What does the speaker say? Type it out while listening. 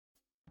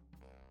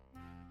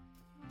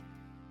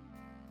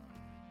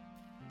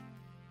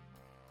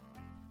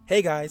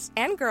Hey guys,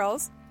 and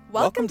girls,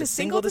 welcome to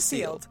Single to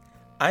Sealed.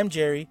 I'm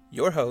Jerry,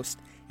 your host,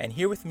 and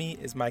here with me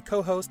is my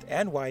co-host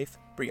and wife,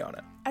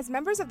 Brianna. As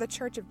members of the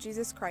Church of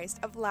Jesus Christ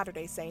of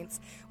Latter-day Saints,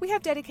 we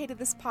have dedicated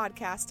this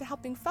podcast to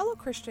helping fellow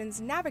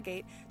Christians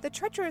navigate the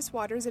treacherous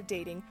waters of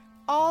dating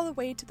all the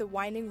way to the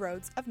winding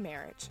roads of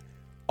marriage.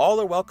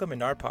 All are welcome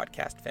in our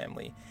podcast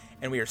family,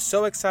 and we are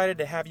so excited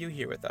to have you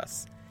here with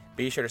us.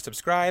 Be sure to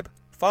subscribe,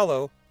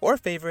 follow, or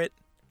favorite.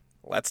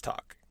 Let's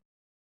talk.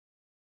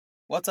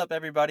 What's up,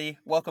 everybody?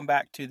 Welcome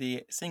back to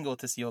the Single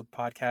to Sealed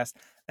podcast,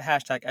 the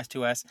hashtag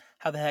S2S.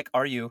 How the heck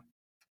are you?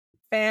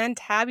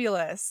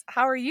 Fantabulous.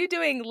 How are you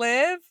doing,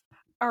 Liv?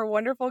 Our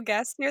wonderful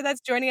guest here that's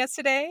joining us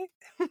today.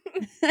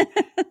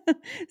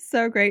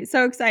 So great.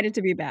 So excited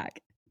to be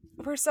back.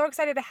 We're so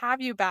excited to have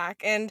you back.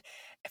 And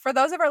for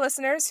those of our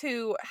listeners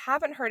who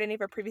haven't heard any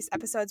of our previous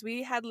episodes,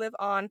 we had Liv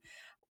on,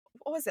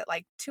 what was it,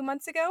 like 2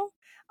 months ago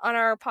on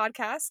our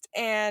podcast,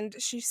 and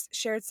she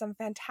shared some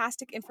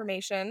fantastic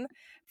information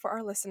for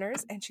our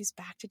listeners, and she's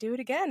back to do it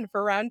again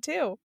for round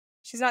 2.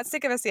 She's not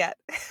sick of us yet.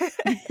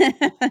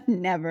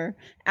 Never.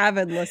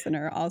 Avid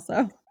listener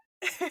also.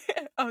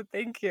 Oh,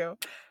 thank you.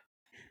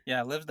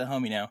 Yeah, Liv's the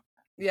homie now.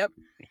 Yep.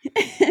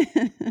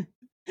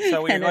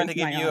 So we're And going to it's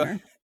give my you honor.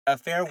 a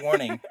fair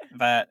warning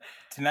that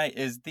tonight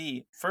is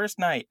the first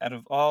night out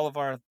of all of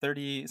our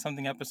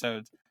 30-something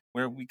episodes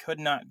where we could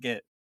not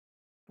get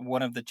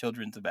one of the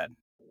children to bed.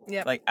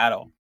 Yep. Like, at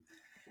all.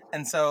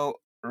 And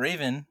so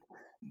Raven,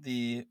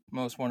 the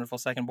most wonderful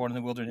second-born in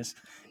the wilderness,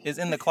 is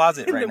in the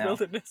closet In right the now.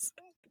 wilderness.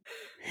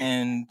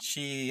 And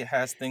she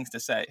has things to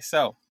say.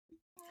 So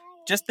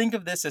just think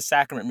of this as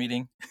sacrament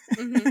meeting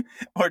Mhm.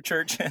 or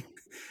church, and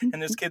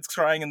there's kids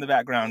crying in the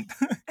background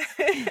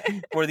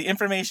where the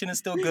information is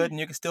still good and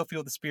you can still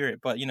feel the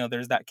spirit, but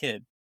there's that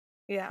kid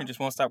Yeah. who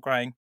just won't stop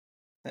crying.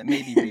 That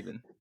may be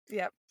Raven.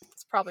 Yep.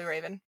 It's probably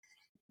Raven.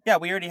 Yeah,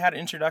 we already had an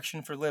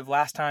introduction for Liv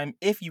last time.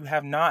 If you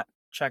have not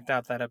checked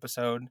out that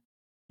episode,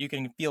 you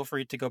can feel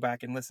free to go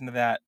back and listen to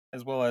that,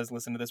 as well as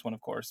listen to this one, of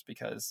course,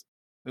 because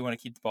we want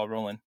to keep the ball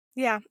rolling.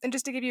 Yeah, and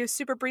just to give you a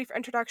super brief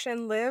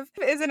introduction, Liv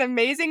is an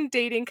amazing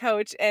dating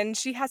coach, and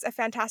she has a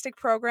fantastic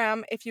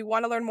program. If you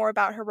want to learn more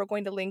about her, we're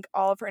going to link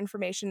all of her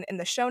information in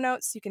the show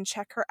notes. You can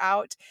check her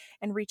out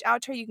and reach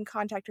out to her. You can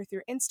contact her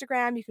through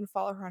Instagram. You can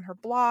follow her on her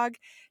blog.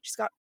 She's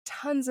got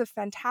tons of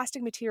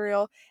fantastic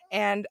material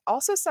and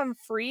also some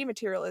free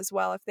material as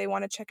well if they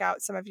want to check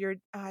out some of your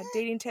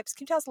dating tips.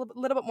 Can you tell us a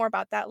little bit more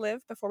about that,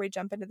 Liv, before we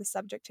jump into the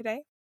subject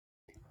today?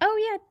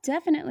 Oh, yeah,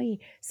 definitely.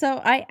 So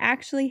I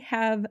actually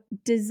have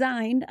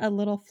designed a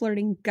little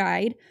flirting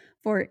guide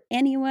for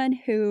anyone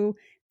who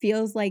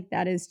feels like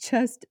that is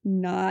just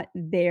not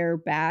their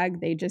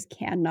bag. They just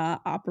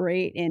cannot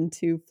operate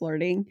into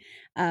flirting.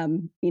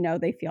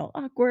 They feel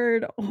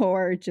awkward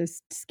or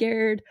just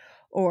scared,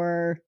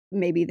 or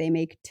maybe they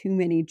make too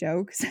many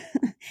jokes.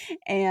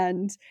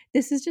 And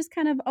this is just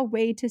kind of a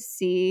way to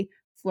see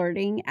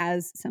flirting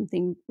as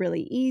something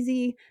really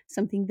easy,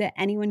 something that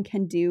anyone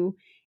can do.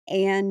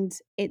 And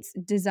it's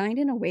designed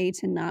in a way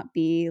to not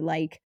be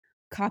like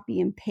copy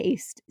and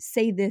paste,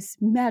 say this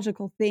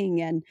magical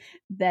thing, and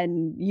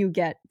then you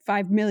get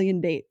 5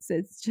 million dates.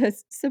 It's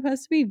just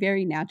supposed to be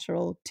very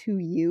natural to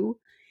you.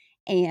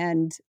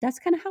 And that's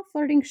kind of how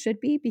flirting should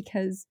be,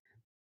 because,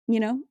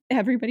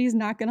 everybody's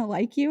not going to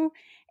like you.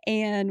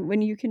 And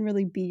when you can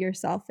really be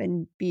yourself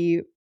and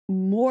be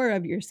more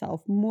of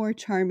yourself, more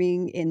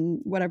charming in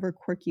whatever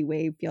quirky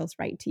way feels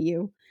right to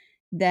you,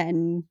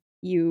 then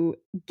you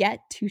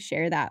get to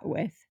share that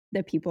with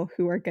the people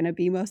who are going to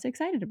be most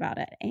excited about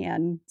it.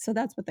 And so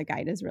that's what the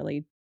guide is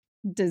really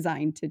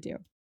designed to do.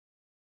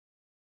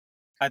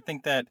 I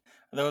think that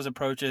those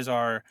approaches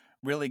are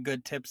really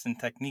good tips and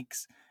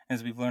techniques.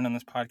 As we've learned on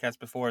this podcast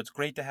before, it's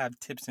great to have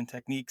tips and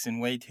techniques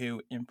and way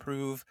to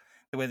improve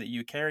the way that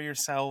you carry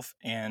yourself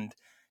and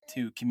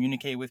to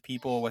communicate with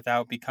people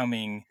without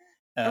becoming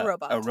A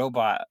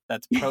robot.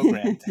 that's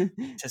programmed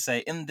to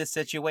say, in this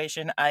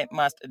situation, I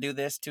must do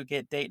this to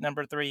get date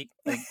number 3.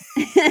 Like,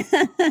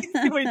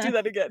 Wait, do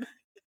that again.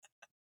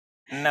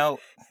 no.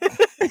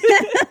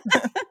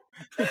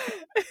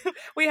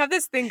 We have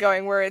this thing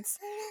going where it's,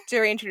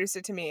 Jerry introduced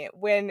it to me,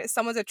 when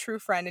someone's a true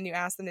friend and you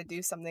ask them to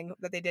do something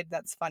that they did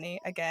that's funny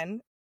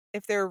again,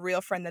 if they're a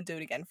real friend, they'll do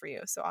it again for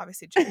you. So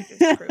obviously Jerry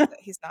just proved that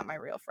he's not my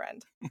real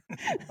friend.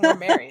 And we're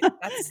married.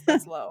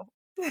 That's low.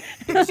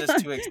 It's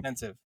just too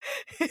expensive.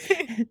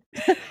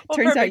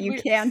 Turns out you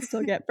can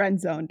still get friend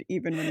zoned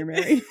even when you're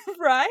married.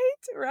 Right.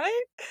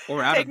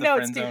 Or out Take of the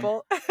notes, friend zone.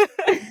 people.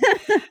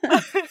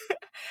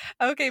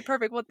 Okay,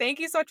 perfect. Well, thank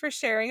you so much for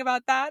sharing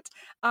about that.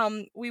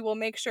 We will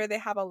make sure they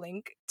have a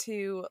link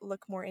to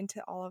look more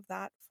into all of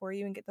that for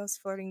you and get those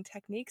flirting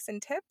techniques and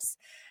tips.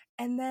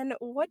 And then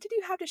what did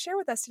you have to share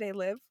with us today,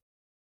 Liv?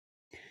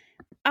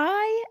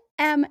 I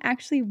am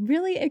actually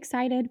really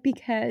excited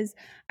because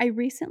I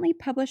recently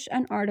published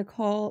an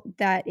article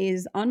that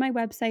is on my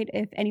website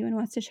if anyone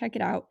wants to check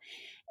it out.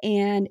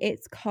 And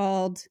it's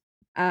called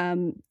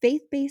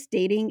Faith-Based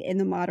Dating in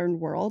the Modern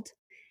World.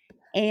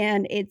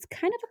 And it's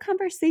kind of a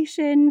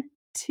conversation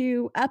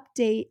to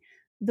update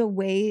the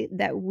way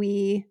that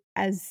we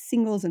as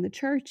singles in the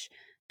church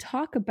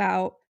talk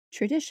about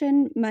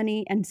tradition,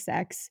 money, and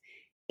sex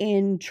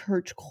in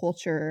church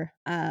culture,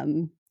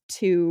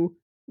 to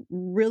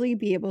really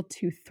be able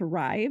to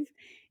thrive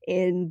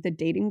in the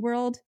dating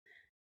world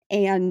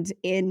and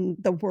in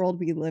the world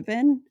we live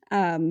in,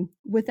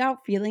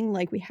 without feeling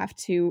like we have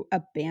to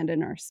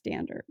abandon our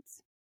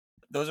standards.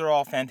 Those are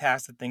all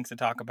fantastic things to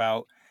talk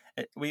about.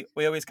 We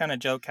always kind of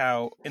joke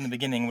how in the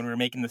beginning when we were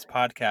making this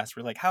podcast,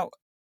 we're like, how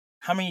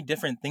many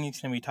different things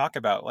can we talk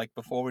about, like,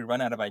 before we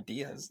run out of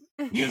ideas?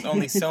 There's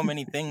only so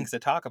many things to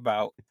talk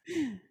about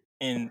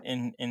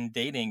in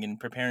dating and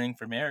preparing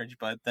for marriage.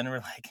 But then we're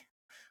like,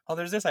 oh,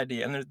 there's this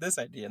idea, and there's this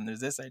idea, and there's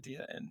this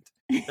idea, and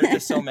there's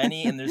just so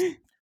many, and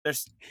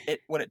there's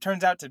what it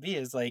turns out to be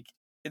is like,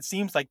 it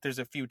seems like there's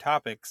a few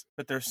topics,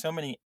 but there's so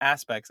many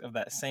aspects of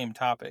that same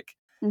topic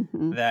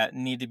Mhm. that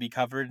need to be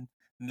covered.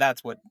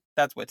 That's what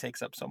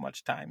takes up so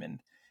much time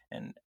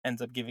and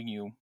ends up giving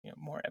you,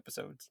 more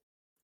episodes.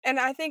 And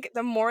I think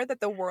the more that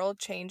the world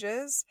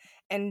changes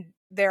and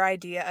their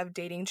idea of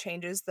dating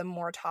changes, the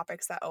more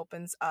topics that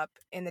opens up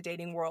in the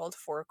dating world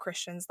for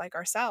Christians like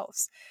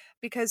ourselves.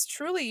 Because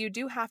truly you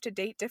do have to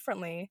date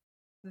differently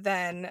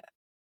than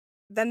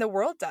the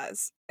world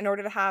does in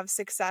order to have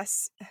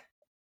success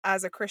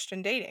as a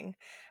Christian dating,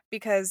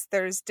 because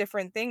there's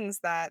different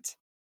things that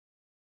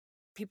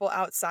people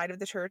outside of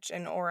the church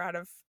and or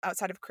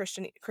outside of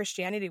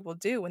Christianity will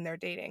do when they're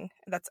dating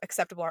that's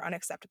acceptable or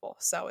unacceptable.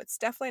 So it's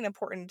definitely an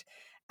important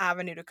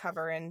avenue to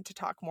cover and to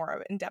talk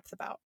more in depth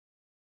about.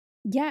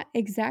 Yeah,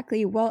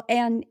 exactly. Well,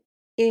 and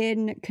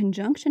in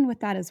conjunction with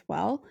that as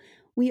well,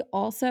 we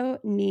also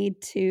need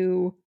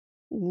to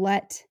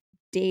let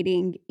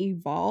dating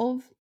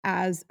evolve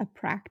as a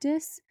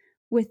practice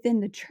within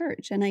the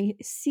church. And I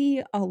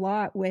see a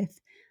lot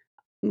with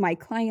my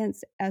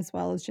clients as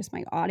well as just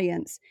my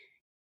audience.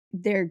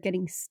 They're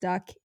getting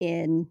stuck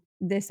in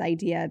this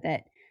idea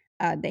that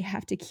they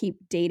have to keep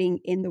dating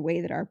in the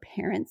way that our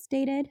parents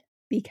dated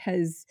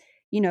because,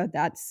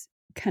 that's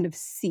kind of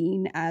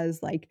seen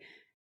as like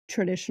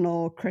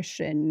traditional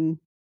Christian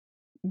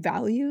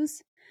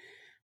values.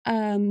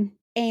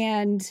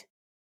 And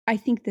I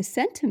think the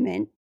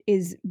sentiment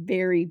is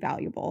very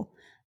valuable.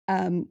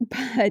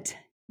 But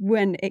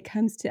when it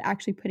comes to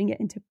actually putting it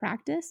into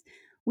practice,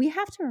 we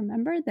have to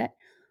remember that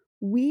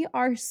we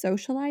are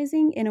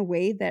socializing in a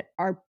way that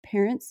our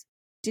parents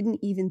didn't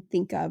even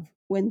think of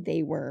when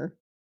they were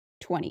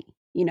 20,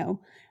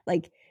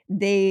 like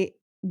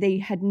they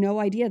had no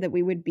idea that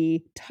we would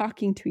be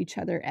talking to each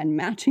other and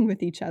matching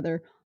with each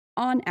other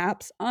on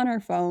apps on our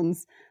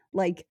phones.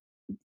 Like,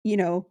 you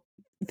know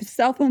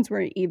cell phones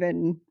weren't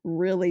even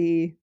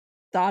really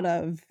thought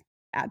of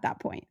at that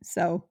point.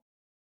 So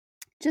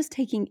just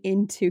taking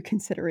into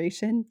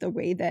consideration the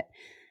way that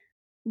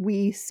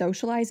we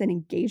socialize and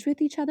engage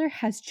with each other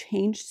has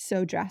changed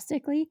so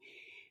drastically.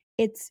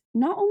 It's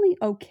not only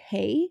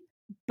okay,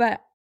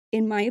 but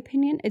in my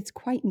opinion, it's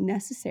quite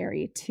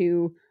necessary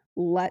to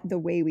let the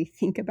way we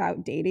think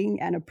about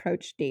dating and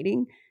approach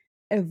dating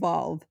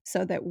evolve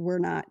so that we're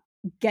not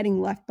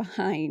getting left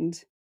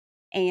behind.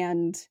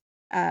 And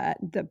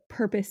the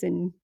purpose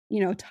in,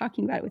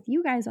 talking about it with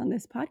you guys on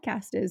this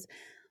podcast is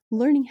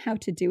learning how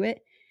to do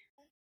it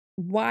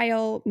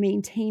while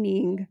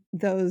maintaining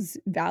those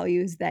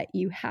values that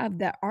you have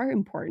that are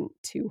important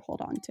to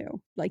hold on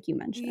to, like you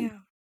mentioned. Yeah.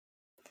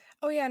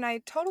 Oh, yeah. And I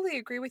totally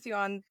agree with you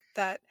on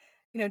that.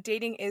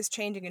 Dating is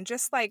changing. And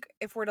just like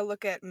if we're to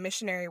look at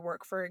missionary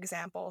work, for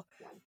example,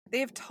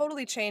 they've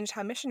totally changed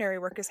how missionary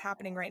work is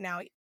happening right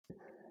now.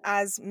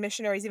 As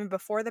missionaries, even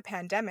before the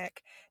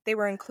pandemic, they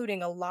were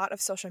including a lot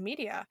of social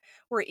media,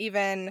 where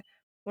even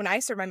when I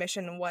started my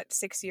mission,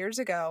 6 years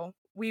ago,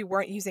 we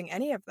weren't using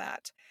any of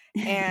that.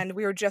 And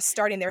we were just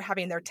starting, they were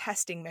having their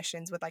testing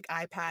missions with like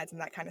iPads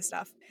and that kind of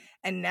stuff.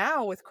 And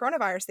now with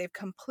coronavirus, they've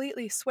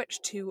completely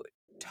switched to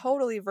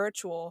totally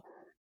virtual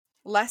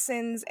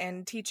lessons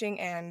and teaching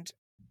and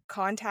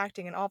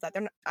contacting and all of that.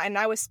 And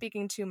I was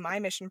speaking to my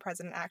mission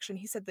president, actually, and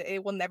he said that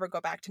it will never go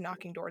back to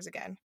knocking doors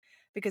again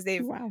because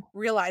they've Wow.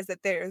 realized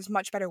that there's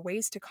much better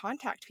ways to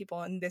contact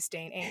people in this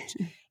day and age.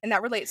 And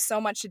that relates so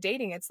much to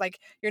dating. It's like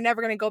you're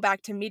never going to go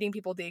back to meeting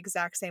people the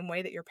exact same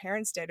way that your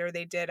parents did or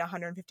they did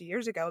 150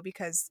 years ago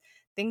because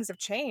things have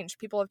changed.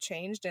 People have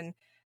changed and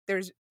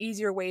there's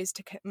easier ways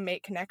to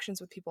make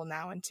connections with people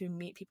now and to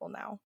meet people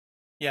now.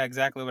 Yeah,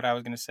 exactly what I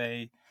was going to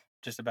say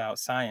just about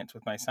science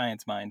with my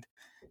science mind.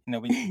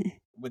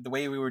 With the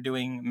way we were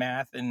doing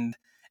math and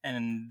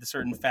the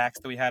certain facts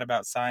that we had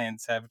about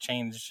science have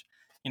changed,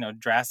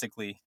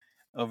 drastically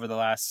over the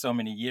last so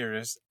many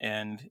years.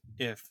 And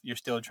if you're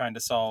still trying to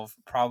solve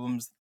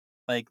problems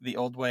like the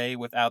old way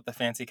without the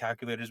fancy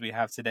calculators we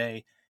have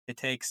today, it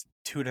takes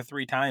 2 to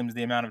 3 times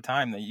the amount of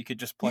time that you could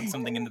just plug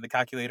something into the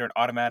calculator and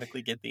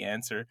automatically get the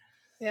answer.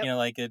 Yep.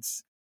 Like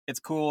it's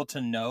cool to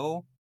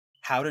know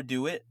how to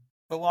do it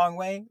the long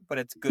way, but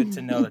it's good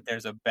to know that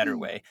there's a better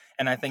way.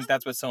 And I think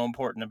that's what's so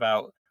important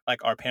about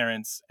like our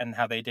parents and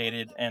how they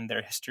dated and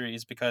their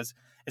histories, because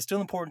it's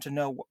still important to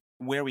know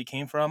where we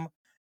came from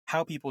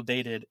how people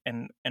dated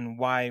and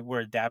why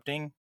we're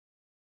adapting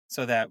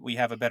so that we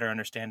have a better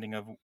understanding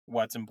of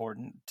what's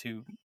important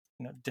to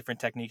different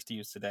techniques to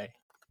use today.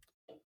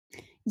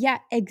 Yeah,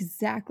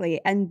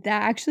 exactly. And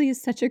that actually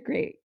is such a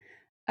great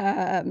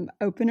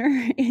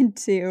opener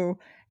into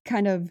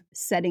kind of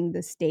setting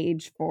the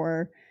stage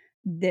for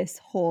this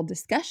whole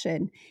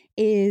discussion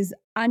is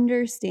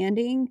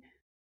understanding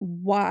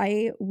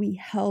why we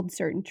held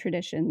certain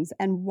traditions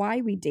and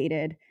why we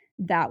dated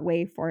that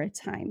way for a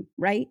time,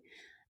 right?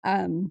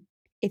 Um,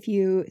 if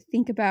you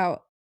think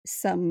about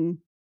some,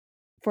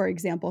 for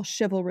example,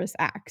 chivalrous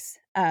acts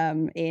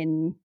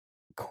in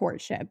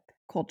courtship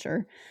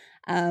culture,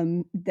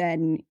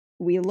 then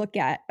we look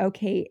at,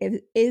 okay,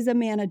 is a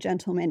man a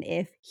gentleman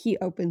if he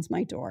opens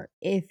my door,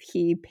 if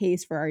he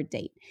pays for our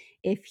date,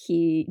 if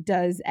he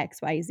does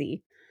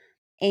XYZ?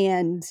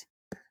 And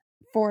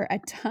for a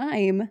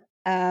time,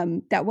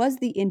 that was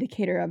the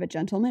indicator of a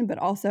gentleman, but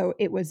also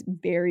it was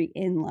very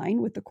in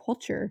line with the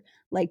culture.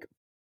 Like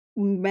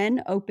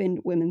men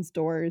opened women's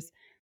doors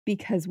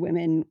because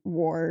women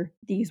wore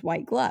these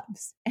white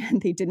gloves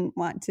and they didn't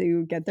want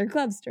to get their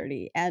gloves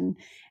dirty, and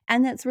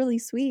that's really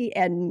sweet,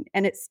 and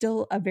it's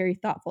still a very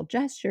thoughtful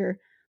gesture,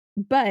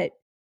 but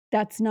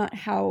that's not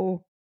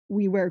how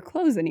we wear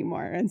clothes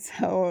anymore. And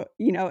so,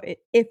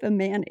 if a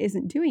man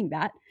isn't doing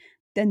that,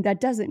 then that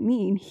doesn't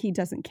mean he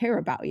doesn't care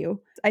about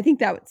you. I think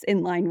that's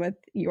in line with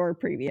your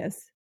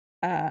previous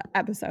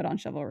episode on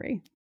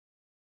chivalry.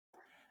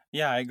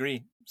 Yeah, I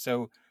agree.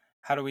 So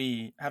how do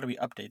we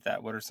update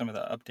that? What are some of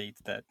the updates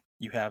that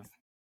you have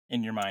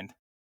in your mind?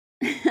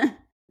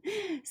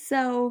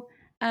 So,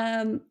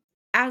 um,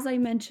 as I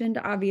mentioned,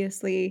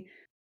 obviously,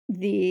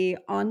 the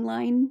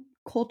online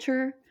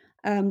culture,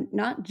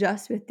 not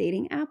just with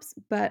dating apps,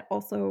 but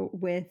also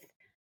with,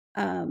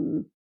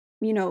 um,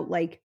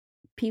 like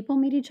people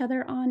meet each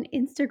other on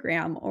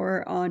Instagram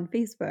or on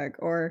Facebook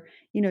or,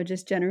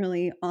 just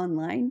generally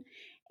online.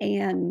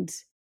 And,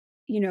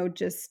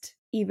 just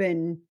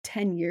even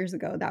 10 years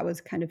ago, that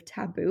was kind of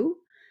taboo.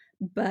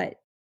 But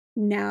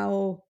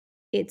now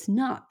it's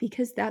not,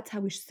 because that's how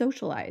we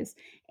socialize.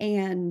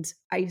 And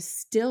I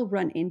still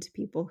run into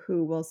people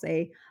who will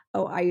say,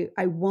 oh,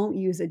 I won't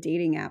use a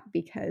dating app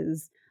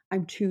because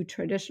I'm too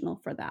traditional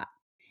for that.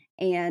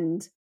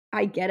 And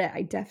I get it.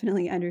 I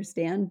definitely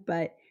understand.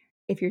 But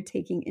if you're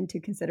taking into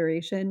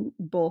consideration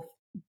both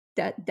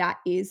that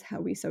is how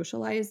we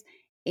socialize,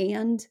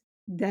 and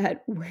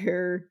that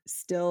we're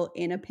still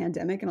in a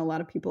pandemic and a lot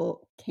of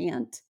people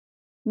can't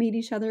meet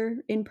each other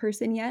in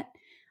person yet,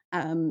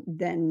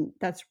 then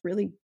that's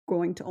really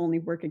going to only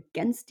work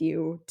against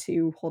you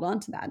to hold on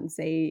to that and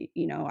say,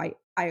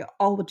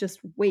 I'll just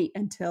wait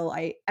until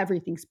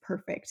everything's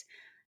perfect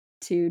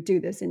to do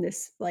this in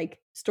this like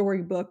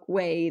storybook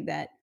way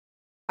that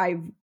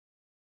I've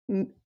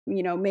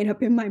made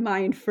up in my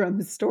mind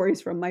from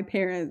stories from my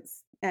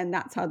parents, and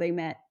that's how they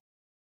met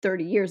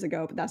 30 years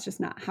ago, but that's just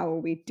not how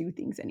we do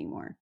things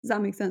anymore. Does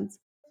that make sense?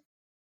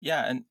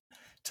 Yeah, and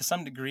to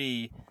some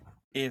degree,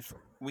 if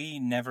we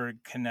never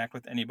connect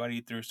with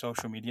anybody through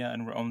social media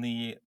and we're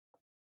only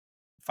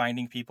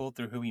finding people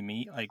through who we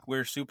meet, like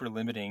we're super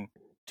limiting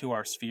to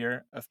our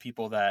sphere of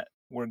people that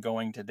we're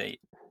going to date.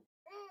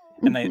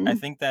 And I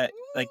think that,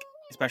 like,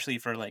 especially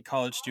for like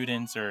college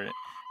students or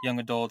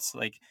young adults,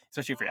 like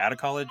especially if you're out of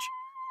college,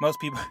 most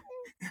people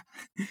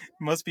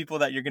most people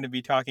that you're going to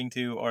be talking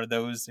to are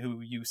those who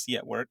you see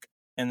at work,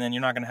 and then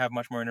you're not going to have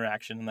much more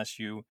interaction unless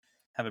you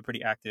have a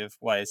pretty active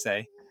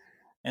YSA.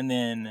 And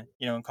then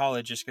in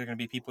college, it's going to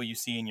be people you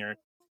see in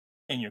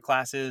your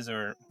classes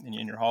or in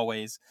your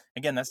hallways.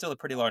 Again, that's still a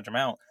pretty large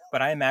amount,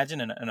 but I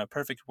imagine in a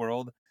perfect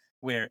world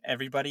where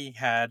everybody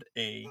had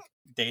a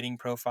dating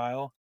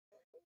profile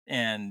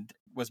and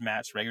was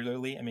matched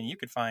regularly, I mean, you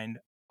could find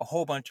a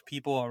whole bunch of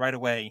people right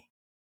away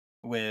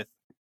with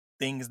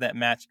things that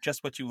match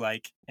just what you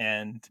like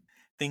and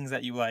things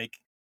that you like.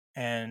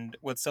 And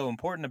what's so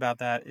important about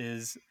that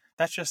is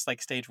that's just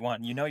like stage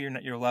one.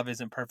 Your love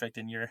isn't perfect,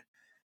 and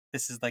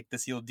this is like the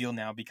sealed deal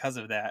now because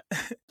of that.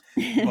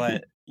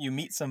 But you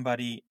meet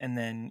somebody, and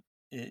then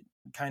it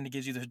kind of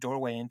gives you this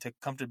doorway into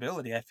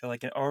comfortability. I feel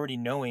like already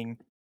knowing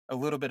a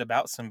little bit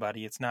about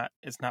somebody, it's not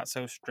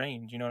so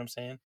strange. You know what I'm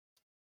saying?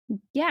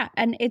 Yeah,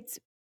 and it's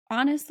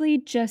honestly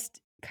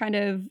just kind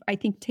of, I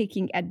think,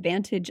 taking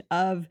advantage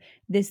of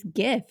this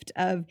gift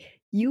of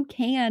you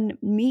can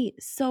meet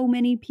so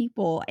many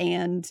people.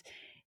 And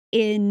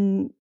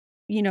in,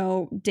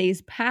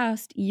 days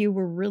past, you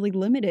were really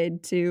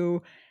limited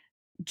to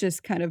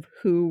just kind of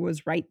who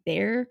was right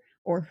there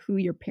or who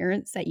your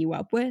parents set you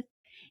up with.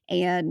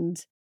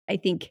 And I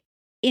think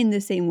in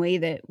the same way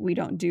that we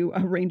don't do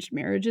arranged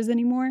marriages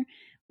anymore,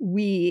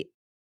 we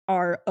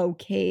are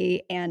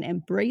okay and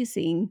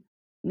embracing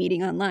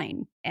meeting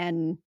online.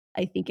 And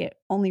I think it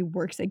only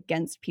works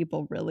against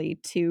people really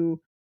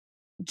to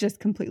just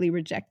completely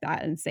reject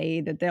that and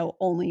say that they'll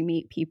only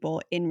meet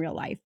people in real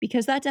life,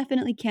 because that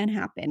definitely can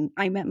happen.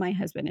 I met my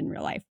husband in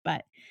real life,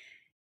 but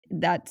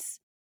that's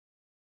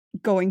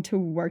going to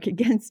work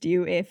against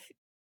you if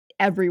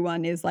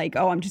everyone is like,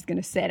 oh, I'm just going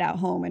to sit at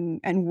home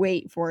and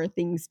wait for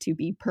things to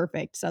be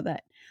perfect so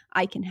that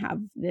I can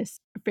have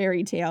this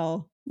fairy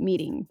tale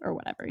meeting or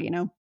whatever, you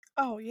know?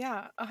 Oh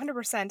yeah,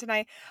 100%. And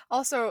I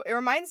also, it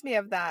reminds me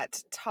of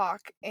that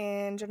talk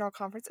in General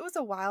Conference. It was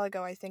a while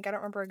ago, I think. I don't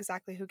remember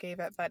exactly who gave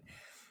it, but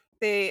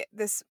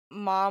this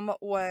mom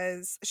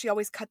she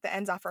always cut the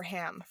ends off her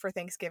ham for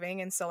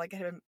Thanksgiving, and so like it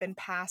had been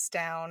passed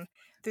down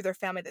through their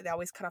family that they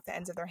always cut off the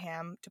ends of their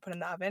ham to put in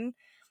the oven.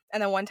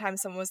 And then one time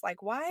someone was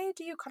like, "Why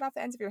do you cut off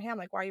the ends of your ham?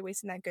 Like, why are you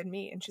wasting that good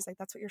meat?" And she's like,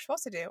 "That's what you're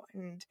supposed to do."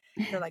 And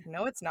they're like,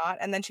 "No, it's not."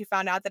 And then she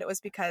found out that it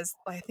was because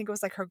I think it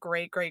was like her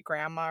great great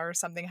grandma or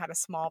something had a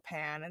small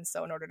pan, and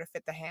so in order to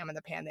fit the ham in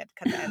the pan, they had to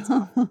cut the ends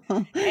off.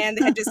 And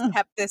they had just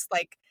kept this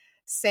like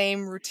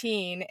same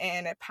routine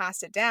and it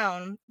passed it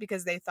down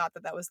because they thought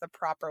that that was the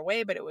proper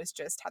way, but it was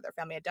just how their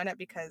family had done it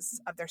because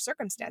of their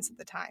circumstance at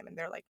the time and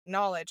their like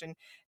knowledge and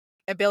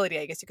ability,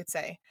 I guess you could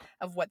say,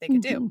 of what they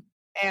could do. Mhm.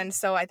 And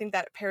so I think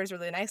that pairs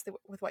really nicely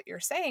with what you're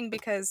saying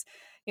because,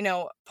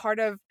 part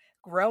of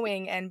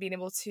growing and being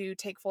able to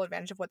take full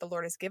advantage of what the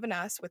Lord has given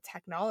us with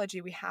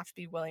technology, we have to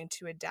be willing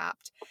to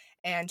adapt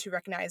and to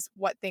recognize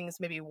what things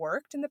maybe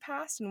worked in the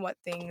past and what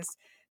things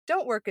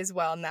don't work as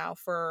well now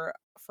for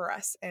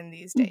us in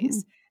these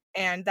days. Mhm.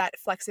 And that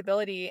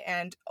flexibility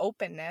and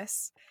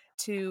openness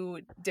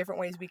to different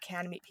ways we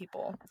can meet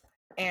people.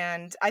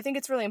 And I think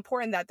it's really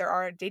important that there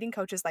are dating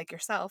coaches like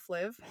yourself,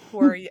 Liv, who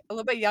are a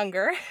little bit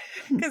younger,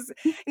 because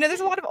there's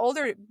a lot of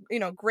older,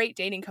 great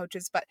dating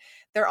coaches, but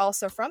they're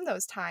also from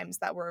those times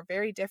that were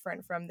very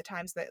different from the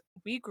times that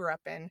we grew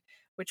up in,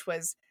 which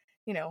was,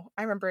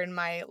 I remember in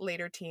my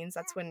later teens,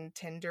 that's when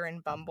Tinder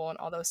and Bumble and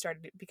all those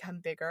started to become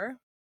bigger,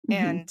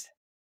 Mhm.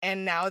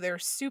 and now they're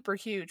super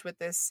huge with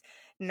this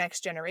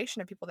next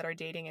generation of people that are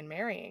dating and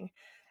marrying.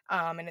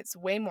 And it's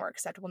way more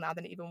acceptable now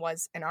than it even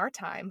was in our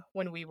time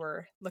when we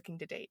were looking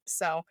to date.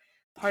 So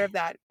part of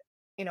that,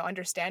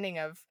 understanding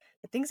of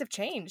that things have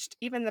changed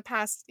even the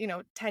past,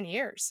 10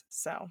 years.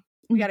 So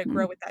we got to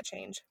grow Mhm. with that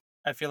change.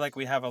 I feel like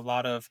we have a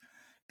lot of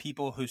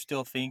people who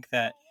still think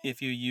that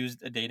if you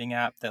used a dating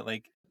app that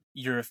like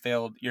you're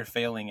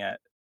failing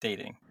at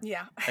dating.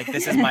 Yeah. Like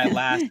this is my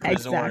last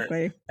resort.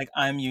 Exactly. Like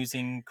I'm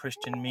using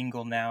Christian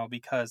Mingle now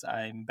because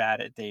I'm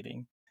bad at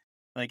dating.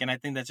 Like, and I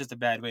think that's just a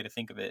bad way to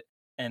think of it.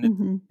 And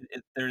Mhm.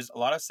 there's a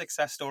lot of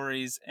success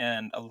stories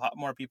and a lot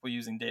more people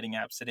using dating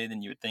apps today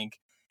than you would think.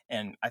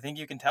 And I think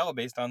you can tell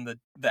based on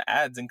the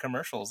ads and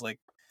commercials. Like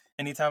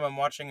anytime I'm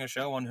watching a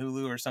show on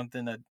Hulu or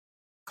something, that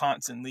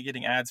constantly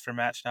getting ads for Or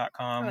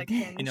Match.com, like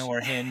Hinge.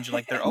 or Hinge,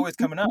 like they're always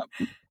coming up.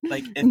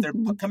 Like if they're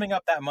Mhm. coming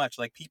up that much,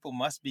 like people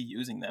must be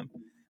using them,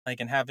 like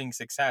and having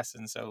success.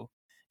 And so,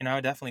 I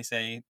would definitely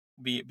say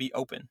be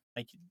open.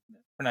 Like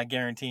we're not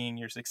guaranteeing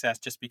your success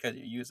just because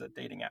you use a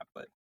dating app,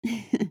 but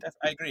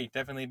I agree.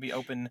 Definitely be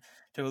open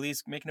to at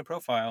least making a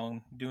profile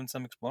and doing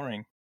some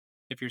exploring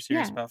if you're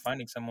serious Yeah, about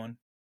finding someone.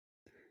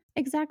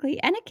 exactly.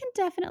 And it can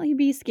definitely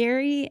be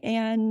scary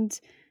and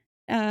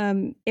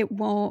it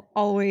won't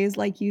always,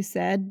 like you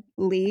said,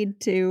 lead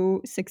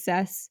to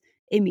success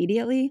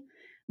immediately,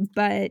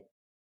 but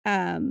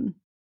um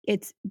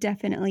it's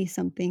definitely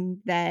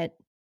something that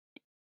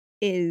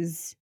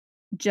is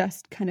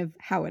just kind of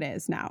how it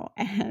is now.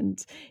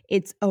 And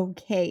it's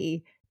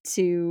okay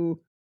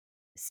to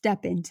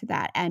step into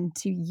that and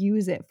to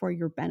use it for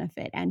your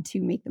benefit and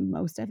to make the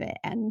most of it.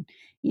 And,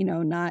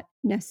 not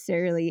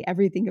necessarily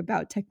everything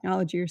about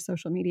technology or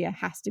social media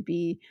has to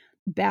be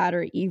bad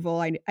or evil.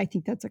 I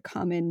think that's a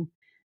common,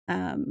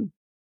 um,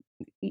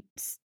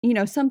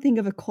 something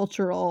of a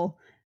cultural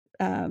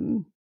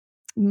um,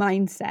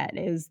 mindset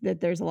is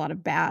that there's a lot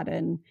of bad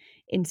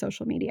in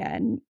social media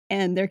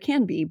and there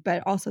can be,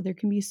 but also there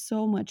can be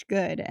so much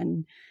good.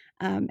 And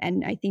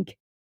I think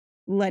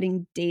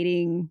letting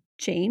dating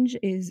change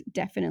is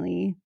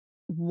definitely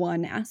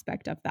one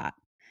aspect of that.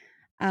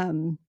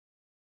 Um,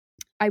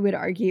 I would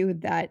argue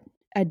that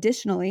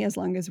additionally, as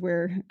long as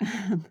we're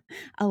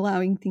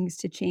allowing things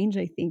to change,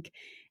 I think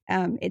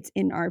it's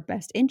in our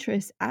best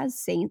interest as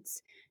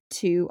saints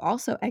to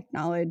also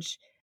acknowledge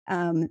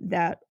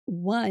that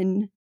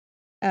one,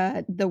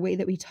 the way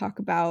that we talk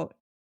about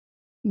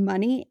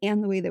money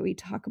and the way that we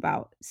talk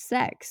about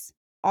sex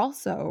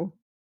also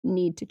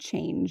need to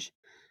change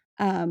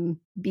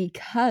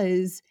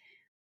because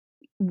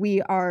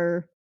we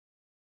are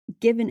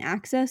given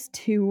access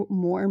to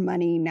more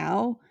money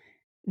now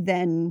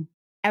than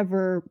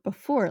ever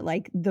before.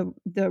 Like the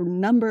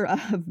number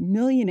of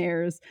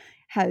millionaires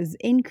has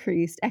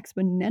increased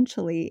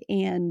exponentially,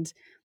 and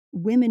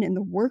women in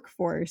the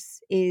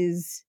workforce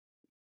is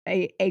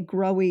a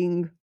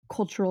growing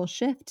cultural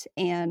shift.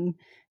 And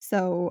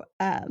so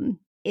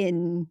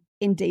in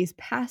days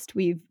past,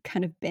 we've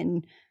kind of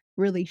been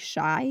really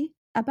shy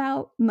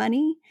about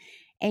money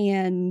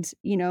and,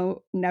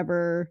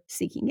 never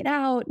seeking it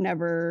out,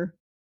 never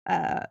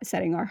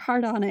setting our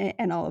heart on it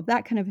and all of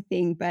that kind of a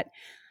thing. But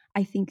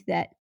I think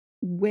that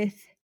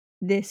with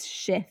this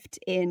shift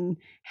in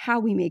how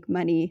we make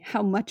money,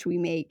 how much we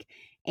make,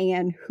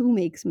 and who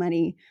makes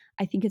money,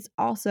 I think it's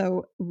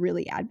also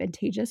really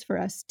advantageous for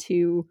us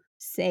to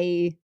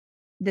say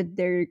that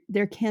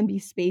there can be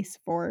space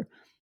for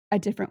a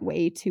different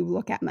way to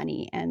look at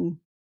money. And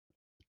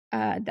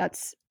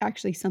that's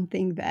actually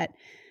something that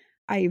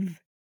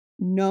I've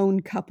known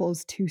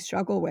couples to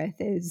struggle with,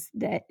 is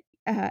that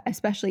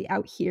especially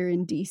out here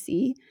in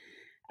DC,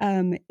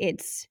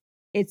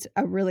 it's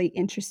a really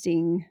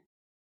interesting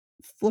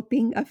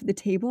flipping of the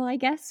table, I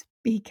guess,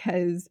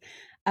 because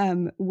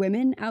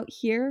women out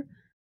here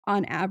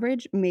on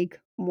average make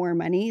more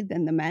money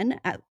than the men,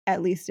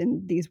 at least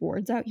in these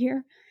wards out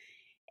here.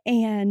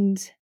 And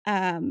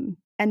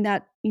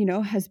that,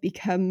 has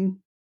become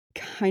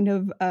kind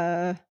of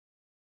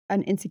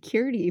an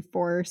insecurity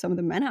for some of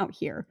the men out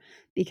here,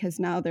 because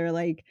now they're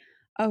like,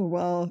 oh,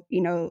 well,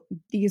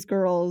 these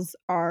girls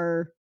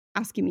are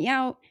asking me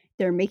out,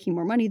 they're making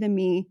more money than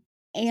me,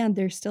 and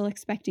they're still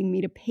expecting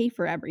me to pay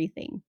for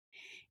everything.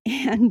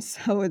 And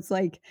so it's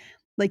like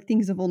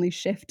things have only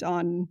shift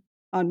on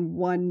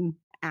one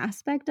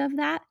aspect of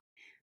that,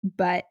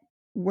 but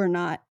we're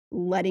not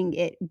letting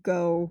it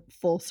go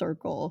full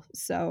circle.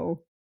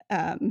 So,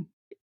 um,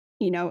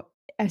 you know,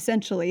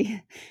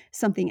 essentially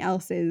something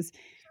else is,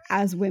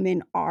 as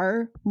women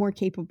are more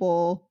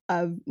capable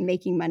of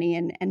making money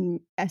and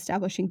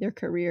establishing their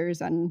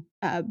careers and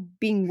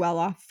being well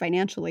off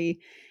financially,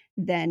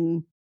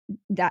 then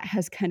that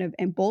has kind of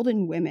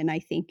emboldened women, I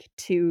think,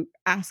 to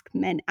ask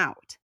men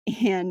out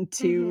and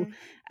to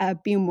Mm-hmm.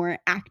 be a more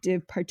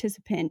active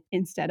participant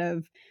instead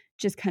of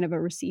just kind of a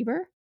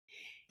receiver.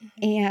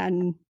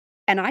 Mm-hmm.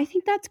 And I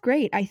think that's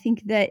great. I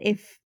think that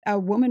if a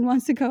woman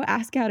wants to go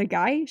ask out a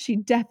guy, she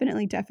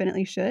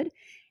definitely should.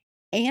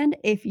 And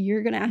if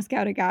you're going to ask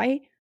out a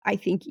guy, I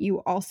think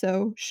you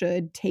also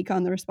should take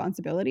on the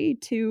responsibility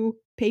to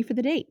pay for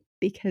the date,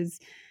 because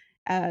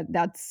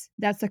that's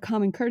a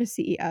common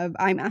courtesy of,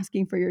 I'm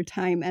asking for your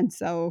time, and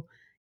so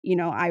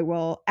I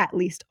will at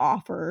least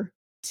offer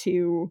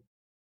to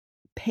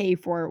pay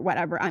for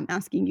whatever I'm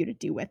asking you to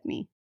do with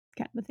me,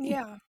 kind of a thing.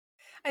 Yeah.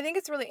 I think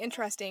it's really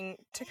interesting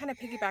to kind of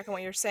piggyback on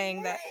what you're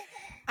saying, that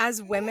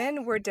as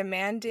women, we're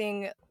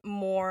demanding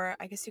more,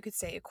 I guess you could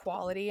say,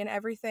 equality in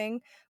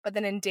everything. But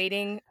then in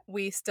dating,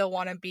 we still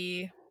want to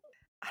be,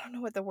 I don't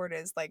know what the word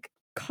is, like,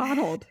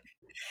 Coddled.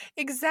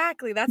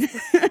 exactly. That's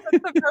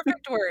the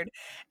perfect word.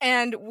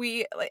 And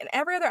we, like, in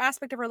every other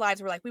aspect of our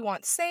lives, we're like, we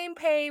want same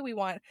pay, we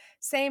want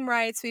same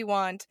rights, we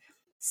want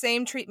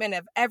same treatment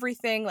of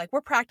everything. Like, we're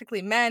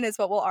practically men, is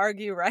what we'll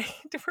argue, right?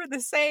 We're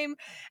the same.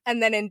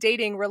 And then in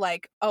dating, we're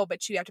like, oh,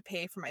 but you have to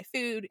pay for my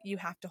food. You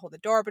have to hold the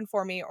door open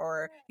for me,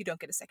 or you don't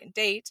get a second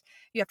date.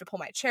 You have to pull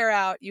my chair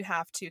out. You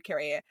have to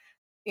carry a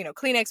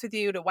Kleenex with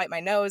you to wipe my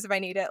nose if I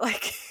need it.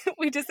 Like,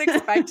 we just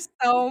expect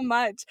so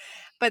much.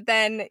 But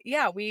then,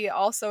 yeah, we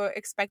also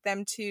expect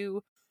them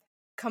to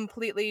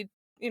completely,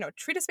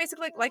 treat us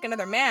basically like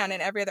another man in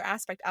every other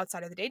aspect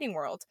outside of the dating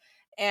world.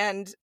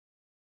 And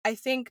I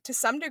think to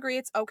some degree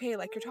it's okay,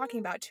 like you're talking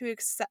about, to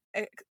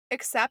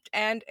accept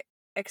and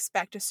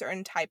expect a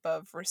certain type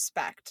of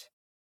respect.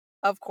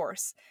 Of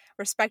course,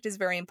 respect is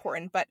very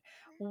important, but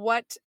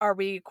what are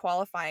we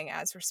qualifying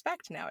as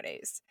respect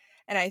nowadays?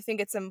 And I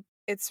think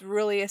it's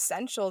really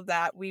essential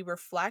that we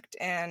reflect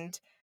and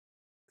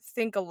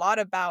think a lot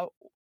about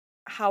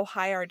how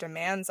high our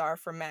demands are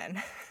for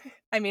men.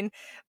 I mean,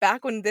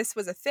 back when this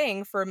was a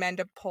thing for men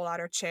to pull out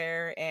our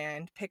chair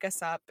and pick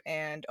us up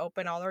and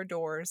open all our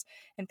doors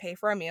and pay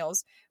for our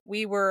meals,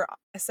 we were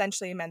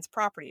essentially men's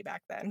property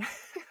back then.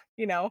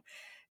 you know,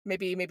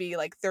 maybe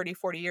like 30,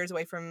 40 years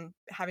away from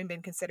having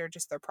been considered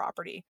just their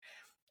property.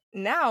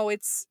 Now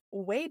it's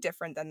way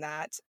different than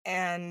that.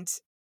 And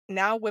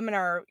now women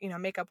are,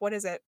 make up, what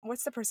is it?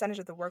 What's the percentage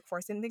of the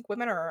workforce? I think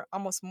women are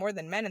almost more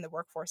than men in the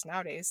workforce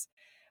nowadays.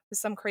 With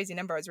some crazy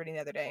number I was reading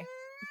the other day.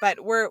 But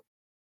we're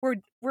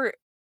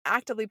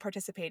actively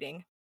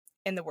participating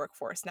in the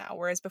workforce now,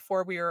 whereas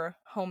before we were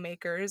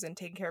homemakers and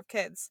taking care of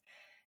kids.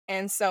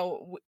 And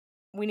so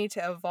we need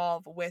to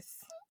evolve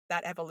with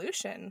that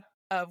evolution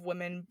of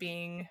women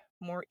being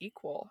more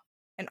equal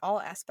in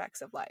all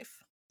aspects of life.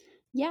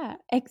 Yeah,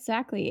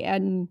 exactly.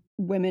 And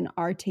women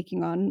are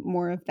taking on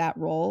more of that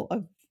role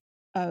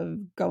of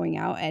going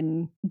out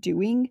and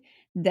doing.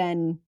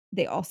 Then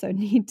they also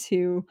need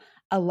to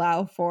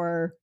allow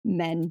for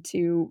men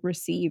to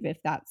receive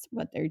if that's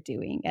what they're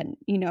doing, and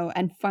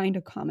and find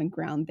a common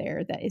ground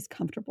there that is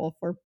comfortable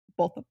for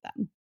both of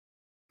them.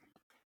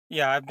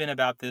 Yeah, I've been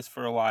about this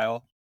for a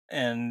while,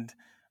 and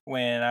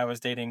when I was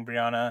dating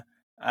Brianna,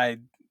 I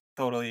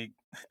totally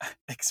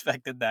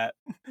expected that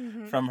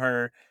Mm-hmm. from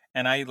her,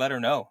 and I let her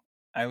know.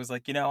 I was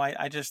like,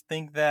 I just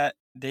think that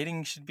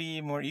dating should be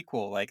more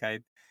equal. Like I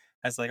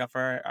was like,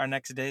 for our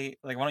next date,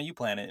 like, why don't you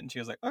plan it? And she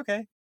was like,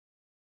 okay,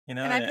 And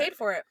I yeah, paid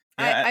for it.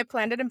 yeah. I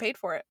planned it and paid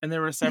for it. And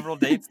there were several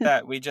dates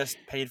that we just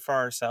paid for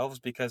ourselves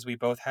because we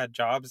both had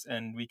jobs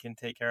and we can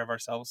take care of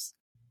ourselves.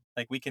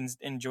 Like, we can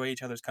enjoy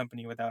each other's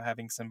company without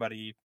having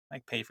somebody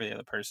like pay for the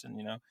other person.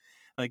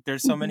 Like,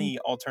 there's so Mhm. many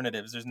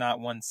alternatives. There's not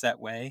one set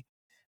way.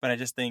 But I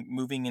just think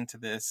moving into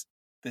this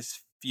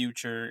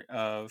future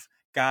of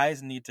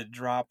guys need to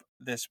drop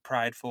this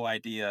prideful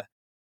idea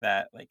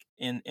that, like,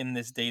 in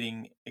this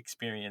dating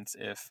experience,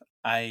 if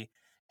I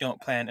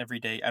don't plan every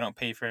day, I don't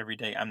pay for every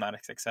day, I'm not a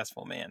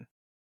successful man,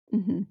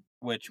 Mm-hmm.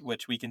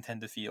 which we can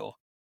tend to feel.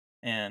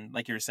 And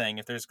like you were saying,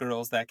 if there's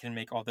girls that can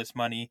make all this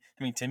money,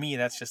 I mean, to me,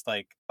 that's just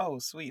like, oh,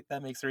 sweet,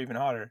 that makes her even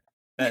hotter.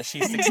 That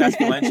she's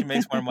successful and she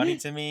makes more money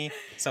to me.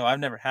 So I've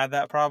never had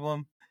that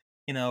problem.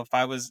 You know, if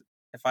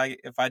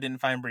I didn't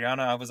find Brianna,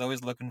 I was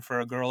always looking for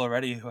a girl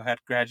already who had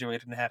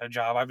graduated and had a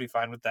job. I'd be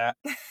fine with that.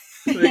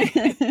 Like,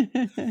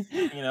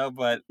 you know,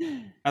 but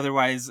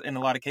otherwise, in a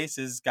lot of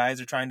cases, guys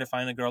are trying to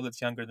find a girl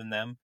that's younger than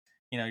them.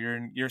 You know,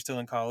 you're still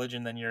in college,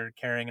 and then you're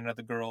carrying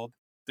another girl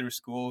through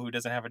school who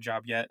doesn't have a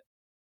job yet,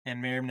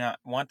 and may or not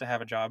want to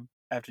have a job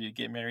after you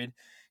get married.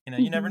 You know,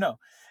 you never Mm-hmm. know.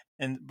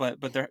 And but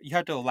there, you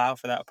have to allow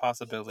for that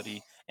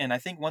possibility. And I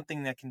think one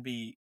thing that can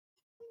be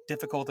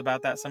difficult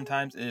about that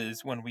sometimes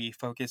is when we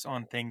focus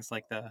on things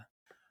like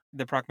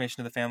the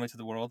proclamation of the family to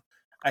the world.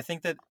 I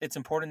think that it's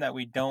important that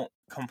we don't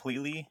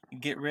completely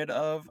get rid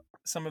of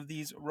some of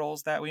these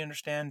roles that we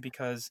understand,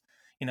 because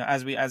you know,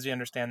 as we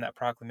understand that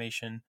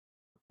proclamation,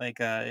 like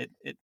it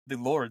the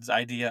Lord's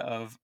idea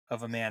of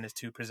a man is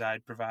to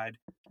preside, provide,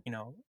 you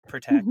know,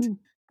 protect, Mm-hmm.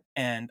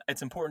 and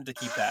it's important to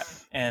keep that.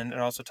 And it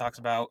also talks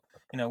about,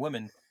 you know,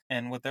 women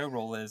and what their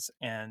role is,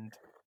 and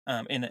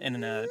in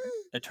an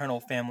eternal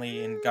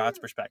family in God's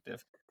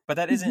perspective. But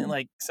that isn't Mm-hmm.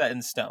 like set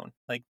in stone.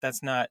 Like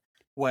that's not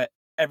what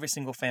every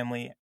single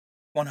family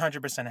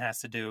 100% has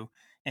to do.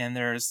 And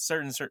there's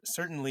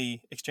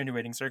certainly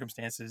extenuating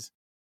circumstances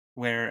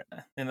where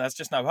and that's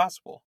just not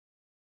possible.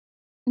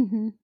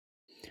 Mm-hmm.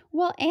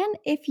 Well, and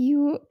if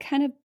you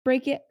kind of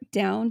break it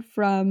down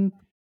from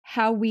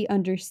how we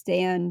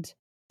understand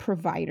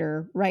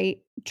provider, right?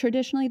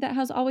 Traditionally, that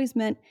has always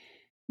meant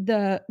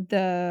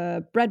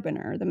the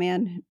breadwinner, the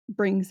man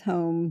brings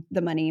home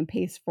the money and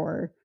pays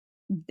for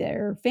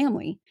their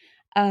family.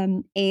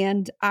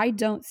 And I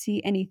don't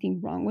see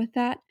anything wrong with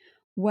that.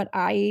 What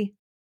I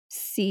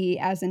see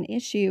as an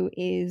issue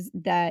is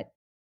that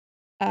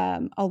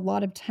a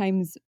lot of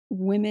times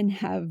women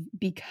have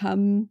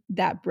become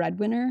that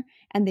breadwinner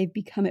and they've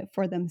become it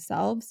for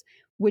themselves,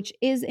 which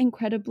is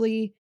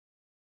incredibly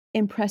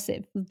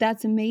impressive.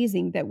 That's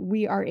amazing that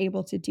we are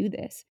able to do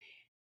this.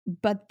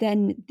 But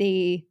then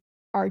they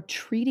are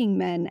treating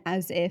men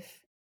as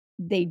if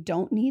they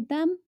don't need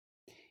them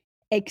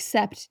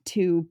except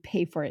to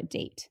pay for a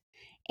date.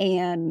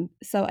 And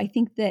so I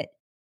think that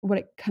what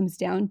it comes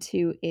down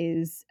to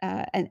is,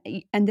 and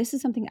this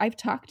is something I've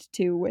talked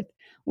to with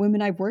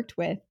women I've worked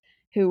with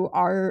who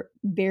are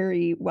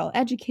very well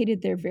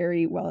educated, they're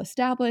very well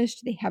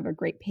established, they have a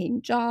great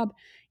paying job,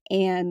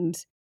 and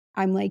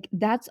I'm like,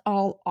 that's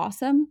all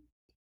awesome.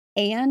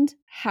 And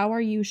how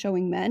are you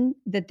showing men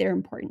that they're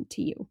important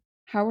to you?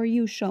 How are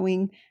you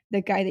showing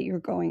the guy that you're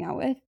going out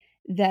with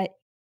that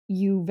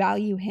you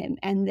value him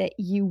and that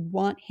you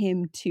want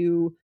him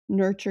to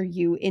nurture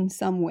you in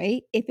some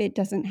way if it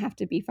doesn't have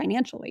to be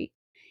financially?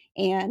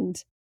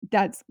 And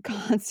that's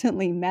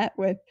constantly met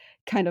with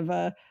kind of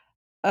a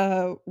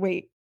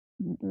wait,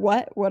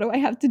 what do I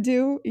have to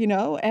do, you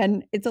know?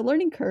 And it's a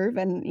learning curve,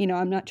 and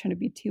I'm not trying to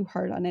be too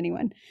hard on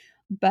anyone,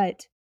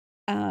 but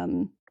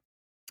um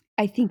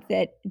I think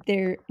that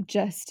there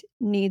just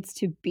needs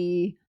to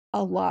be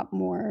a lot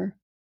more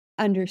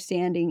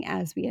understanding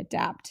as we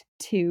adapt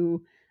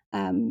to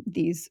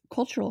these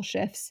cultural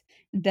shifts,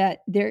 that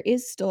there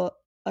is still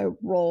a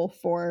role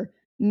for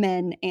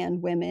men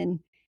and women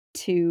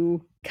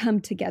to come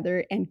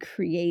together and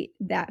create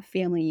that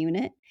family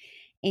unit,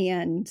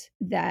 and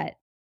that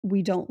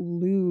we don't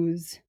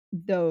lose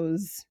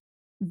those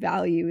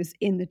values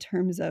in the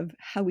terms of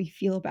how we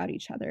feel about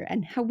each other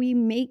and how we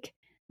make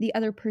the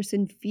other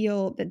person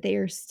feel that they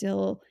are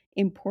still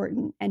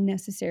important and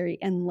necessary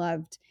and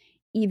loved,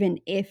 even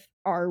if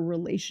our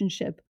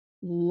relationship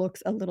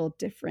looks a little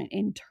different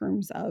in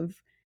terms of,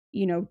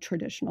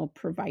 traditional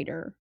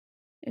provider,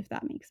 if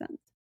that makes sense.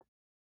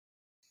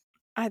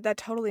 That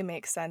totally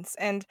makes sense.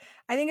 And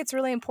I think it's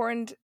really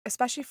important,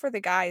 especially for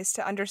the guys,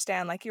 to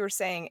understand, like you were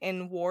saying,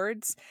 in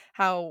wards,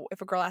 how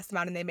if a girl asks them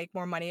out and they make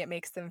more money, it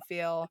makes them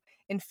feel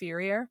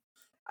inferior.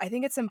 I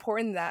think it's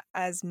important that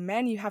as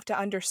men, you have to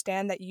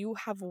understand that you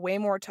have way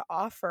more to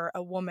offer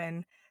a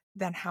woman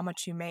than how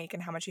much you make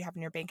and how much you have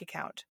in your bank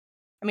account.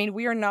 I mean,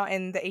 we are not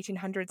in the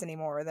 1800s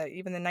anymore, or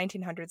even the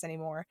 1900s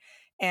anymore.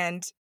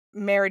 And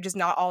marriage is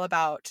not all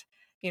about,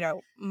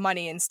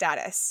 money and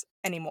status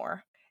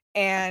anymore.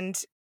 And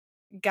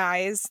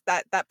guys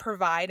that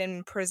provide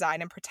and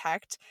preside and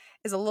protect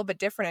is a little bit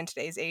different in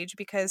today's age,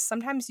 because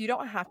sometimes you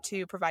don't have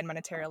to provide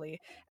monetarily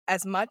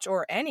as much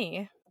or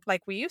any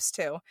like we used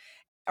to,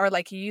 or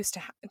like you used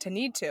to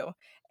need to.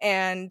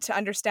 And to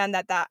understand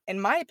that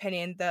in my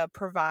opinion, the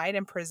provide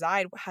and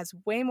preside has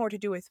way more to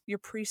do with your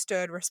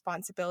priesthood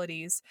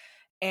responsibilities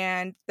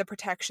and the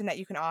protection that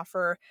you can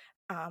offer,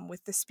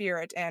 with the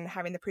spirit and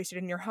having the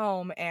priesthood in your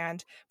home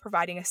and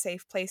providing a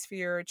safe place for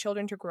your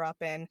children to grow up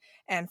in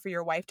and for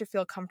your wife to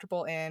feel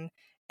comfortable in,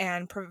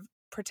 and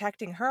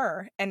protecting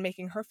her and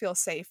making her feel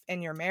safe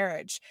in your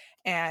marriage,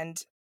 and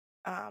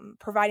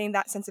providing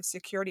that sense of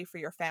security for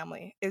your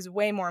family is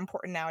way more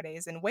important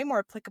nowadays and way more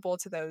applicable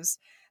to those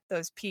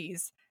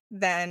P's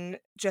than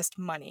just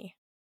money.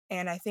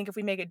 And I think if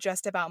we make it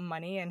just about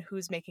money and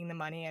who's making the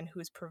money and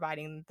who's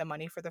providing the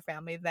money for the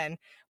family, then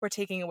we're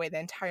taking away the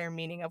entire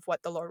meaning of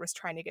what the Lord was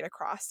trying to get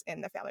across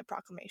in the family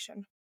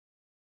proclamation.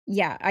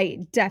 Yeah, I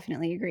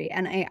definitely agree.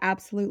 And I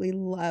absolutely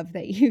love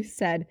that you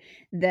said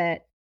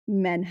that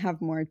men have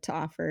more to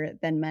offer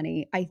than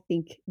money. I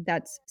think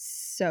that's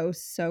so,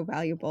 so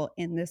valuable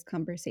in this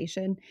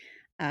conversation.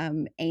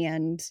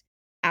 And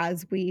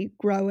as we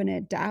grow and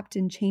adapt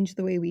and change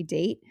the way we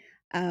date,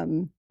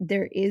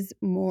 there is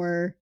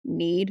more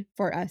need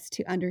for us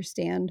to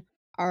understand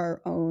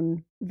our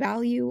own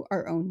value,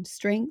 our own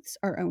strengths,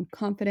 our own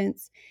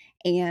confidence,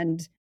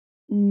 and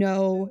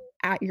know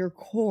at your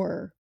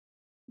core,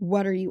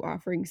 what are you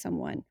offering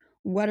someone?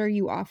 What are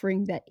you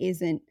offering that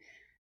isn't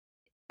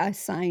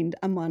assigned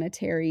a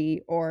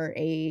monetary or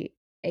a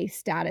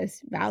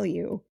status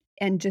value?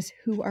 And just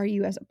who are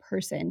you as a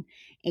person?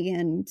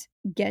 And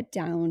get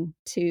down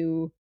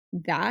to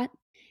that,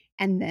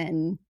 and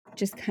then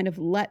just kind of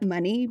let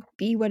money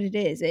be what it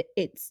is.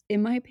 It's,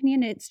 in my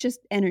opinion, it's just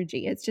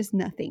energy. It's just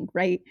nothing,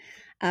 right?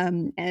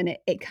 And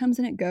it comes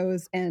and it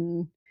goes.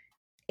 And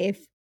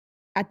if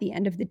at the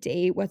end of the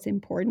day, what's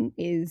important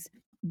is,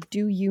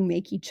 do you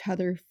make each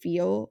other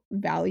feel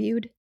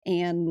valued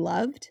and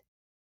loved?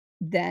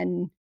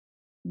 Then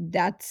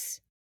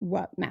that's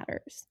what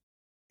matters.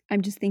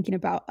 I'm just thinking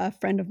about a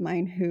friend of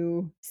mine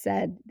who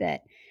said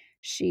that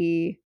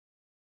she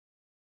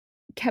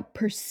kept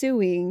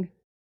pursuing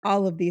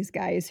all of these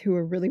guys who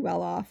were really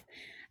well off,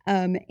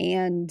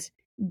 and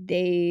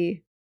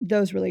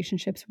those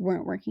relationships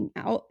weren't working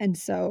out. And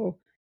so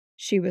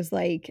she was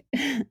like,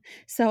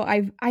 so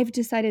I've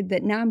decided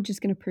that now I'm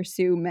just going to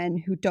pursue men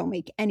who don't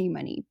make any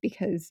money,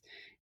 because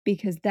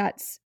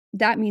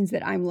that means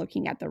that I'm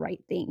looking at the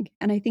right thing.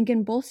 And I think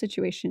in both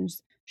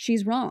situations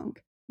she's wrong,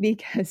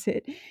 because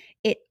it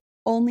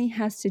only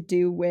has to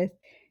do with,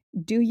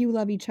 do you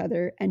love each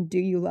other and do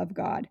you love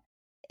God?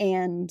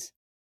 And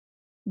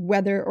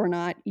whether or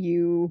not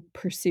you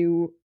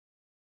pursue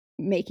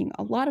making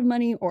a lot of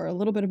money or a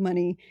little bit of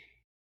money,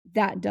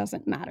 that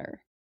doesn't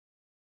matter.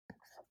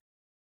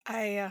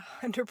 I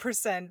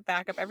 100%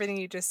 back up everything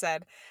you just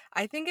said.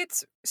 I think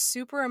it's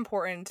super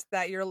important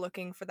that you're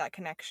looking for that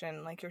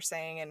connection, like you're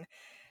saying. And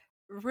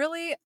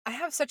really, I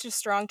have such a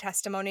strong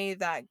testimony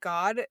that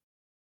God,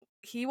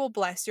 He will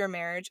bless your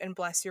marriage and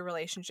bless your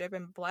relationship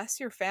and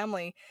bless your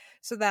family,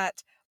 so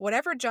that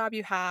whatever job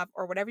you have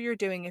or whatever you're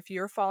doing, if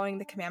you're following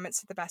the commandments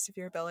to the best of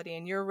your ability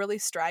and you're really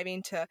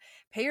striving to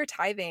pay your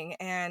tithing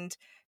and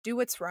do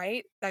what's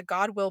right, that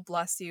God will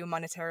bless you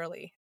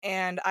monetarily.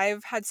 And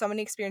I've had so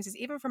many experiences,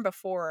 even from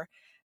before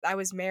I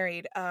was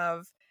married,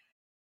 of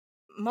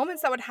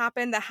moments that would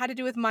happen that had to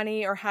do with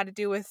money or had to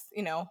do with,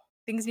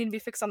 things need to be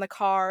fixed on the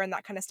car and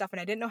that kind of stuff.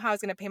 And I didn't know how I was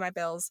going to pay my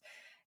bills.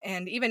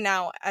 And even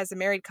now, as a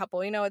married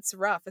couple, it's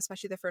rough,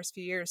 especially the first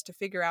few years, to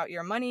figure out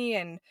your money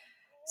and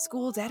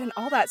school debt and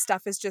all that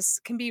stuff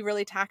can be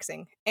really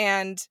taxing.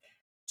 And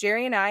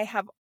Jerry and I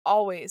have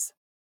always,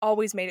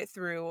 always made it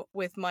through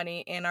with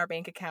money in our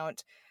bank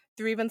account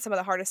through even some of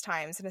the hardest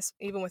times, and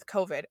even with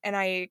COVID. And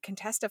I can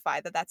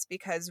testify that that's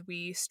because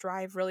we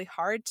strive really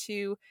hard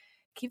to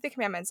keep the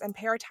commandments and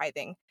pay our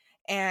tithing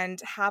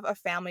and have a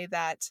family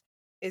that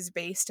is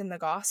based in the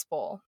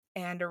gospel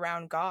and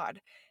around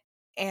God.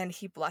 And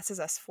He blesses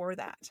us for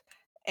that.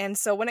 And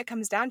so when it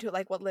comes down to it,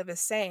 like what Liv is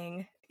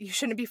saying, you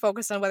shouldn't be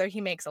focused on whether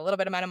he makes a little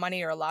bit amount of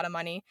money or a lot of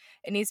money.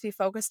 It needs to be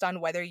focused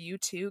on whether you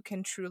two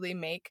can truly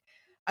make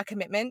a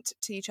commitment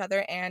to each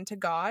other and to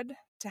God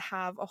to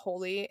have a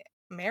holy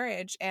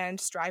marriage and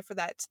strive for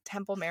that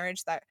temple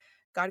marriage, that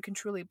God can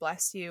truly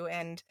bless you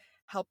and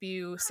help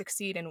you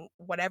succeed in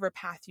whatever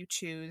path you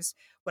choose,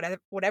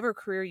 whatever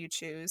career you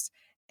choose.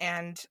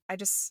 And I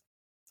just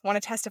want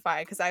to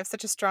testify, because I have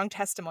such a strong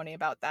testimony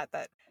about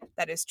that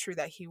is true,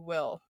 that He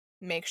will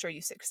make sure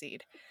you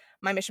succeed.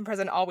 My mission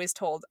president always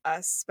told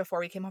us before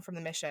we came home from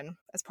the mission,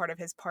 as part of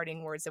his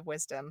parting words of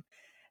wisdom,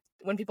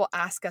 when people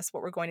ask us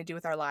what we're going to do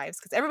with our lives,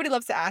 because everybody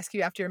loves to ask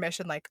you after your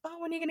mission, like, oh,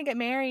 when are you going to get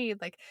married?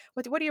 Like,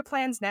 what are your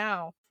plans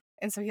now?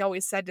 And so he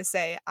always said to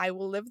say, I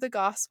will live the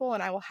gospel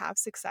and I will have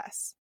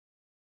success.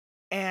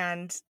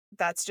 And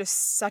that's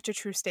just such a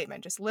true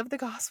statement. Just live the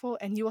gospel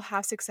and you will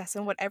have success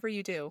in whatever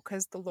you do,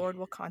 because the Lord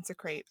will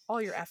consecrate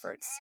all your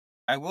efforts.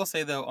 I will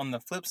say, though, on the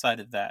flip side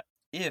of that,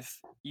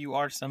 if you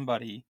are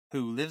somebody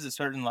who lives a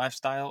certain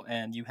lifestyle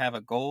and you have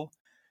a goal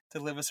to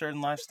live a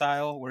certain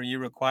lifestyle where you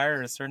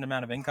require a certain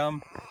amount of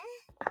income,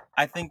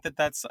 I think that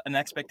that's an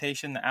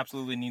expectation that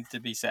absolutely needs to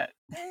be set.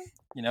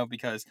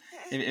 Because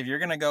if you're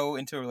going to go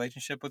into a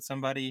relationship with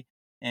somebody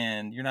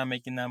and you're not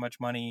making that much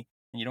money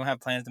and you don't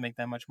have plans to make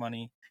that much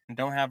money and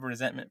don't have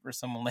resentment for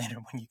someone later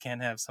when you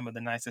can't have some of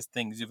the nicest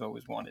things you've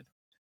always wanted.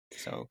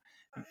 So,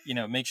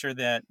 make sure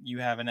that you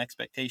have an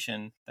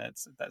expectation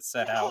that's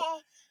set out,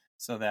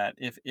 so that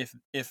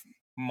if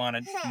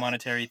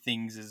monetary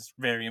things is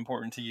very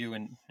important to you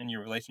and in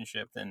your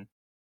relationship, then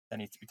that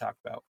needs to be talked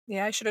about.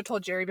 Yeah, I should have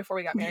told Jerry before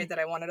we got married that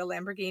I wanted a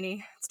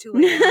Lamborghini. It's too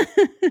late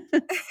now.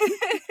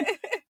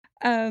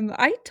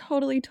 I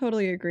totally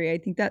agree. I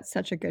think that's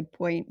such a good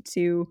point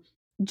to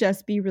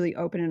just be really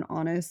open and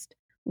honest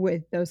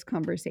with those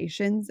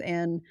conversations.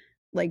 And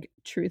like,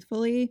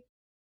 truthfully,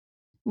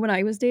 when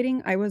I was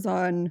dating, I was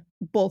on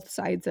both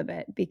sides of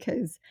it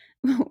because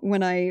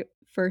when I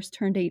first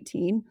turned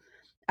 18,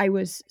 I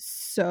was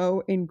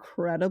so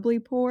incredibly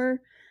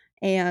poor.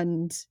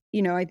 And,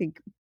 I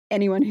think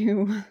anyone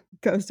who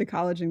goes to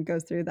college and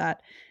goes through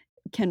that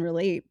can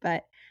relate,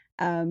 but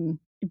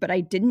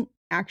I didn't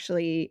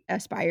actually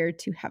aspire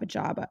to have a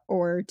job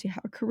or to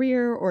have a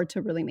career or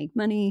to really make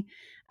money.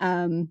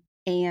 And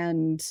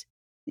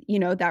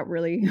that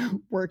really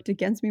worked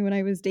against me when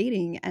I was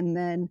dating. And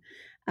then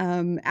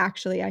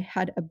actually I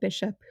had a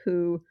bishop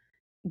who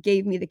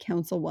gave me the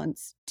counsel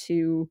once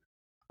to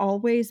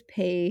always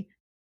pay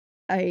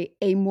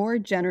a more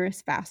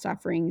generous fast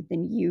offering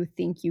than you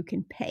think you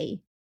can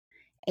pay,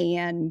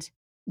 and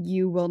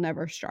you will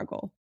never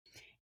struggle.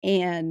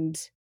 And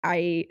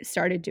I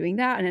started doing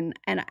that, and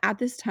at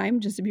this time,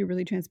 just to be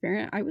really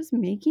transparent, I was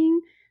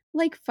making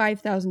like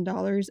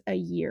 $5,000 a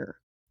year,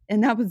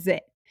 and that was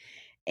it.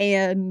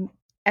 And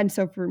and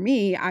so for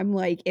me, I'm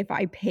like, if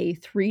I pay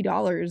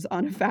 $3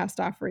 on a fast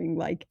offering,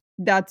 like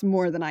that's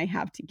more than I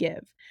have to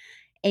give.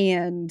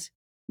 And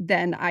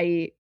then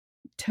I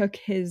took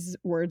his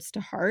words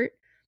to heart,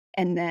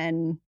 and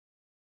then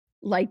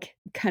like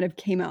kind of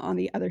came out on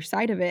the other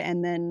side of it.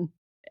 And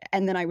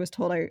then I was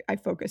told I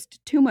focused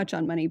too much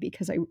on money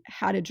because I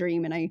had a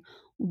dream and I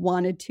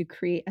wanted to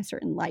create a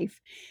certain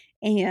life.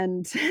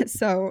 And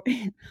so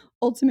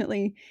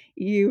ultimately,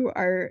 you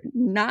are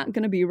not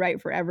going to be right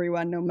for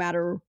everyone, no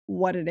matter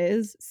what it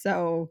is.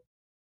 So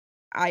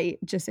I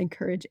just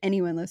encourage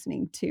anyone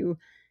listening to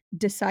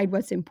decide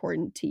what's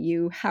important to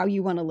you, how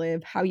you want to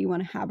live, how you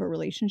want to have a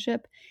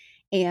relationship,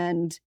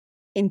 and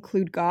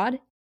include God,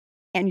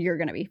 and you're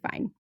going to be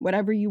fine.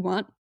 Whatever you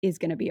want is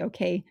going to be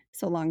okay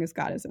so long as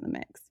God is in the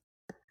mix.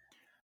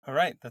 All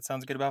right, that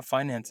sounds good about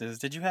finances.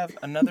 Did you have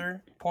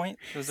another point?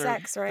 Was there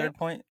Sex, a right? third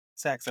point?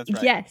 Sex, that's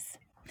right. Yes.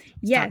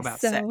 Let's talk about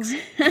So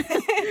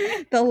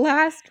sex. the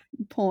last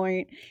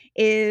point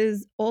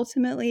is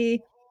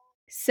ultimately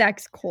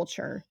sex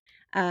culture.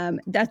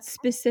 That's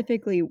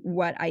specifically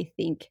what I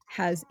think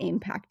has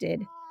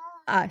impacted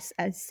us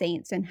as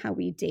saints and how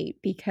we date,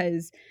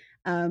 because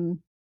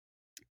um,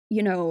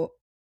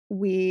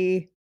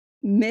 we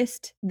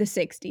missed the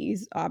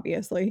 60s,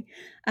 obviously.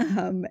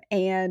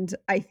 And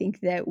I think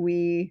that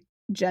we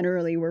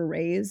generally were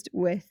raised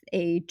with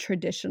a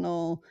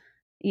traditional,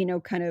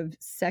 kind of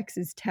sex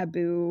is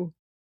taboo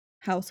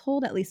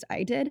household. At least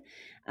I did.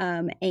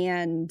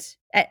 And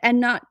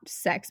not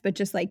sex, but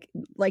just like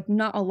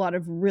not a lot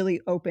of really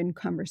open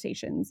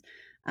conversations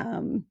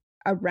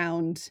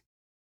around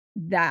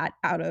that,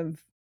 out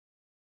of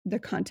the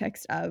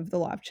context of the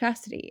law of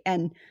chastity.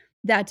 And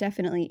that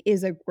definitely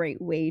is a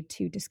great way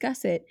to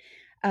discuss it.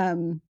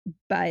 Um,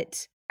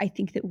 but I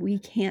think that we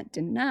can't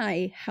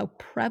deny how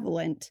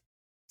prevalent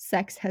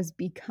sex has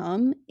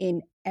become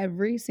in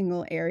every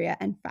single area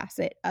and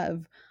facet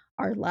of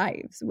our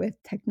lives with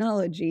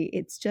technology.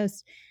 It's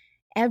just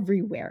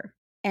everywhere.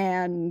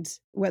 And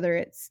whether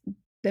it's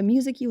the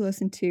music you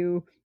listen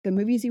to, the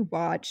movies you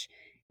watch,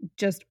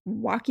 just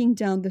walking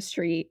down the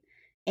street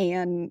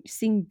and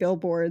seeing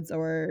billboards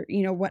or,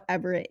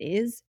 whatever it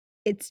is,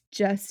 it's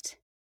just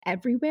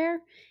everywhere.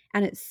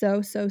 And it's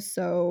so, so,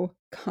 so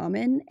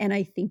common. And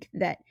I think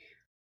that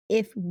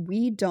if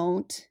we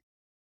don't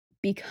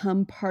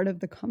become part of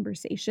the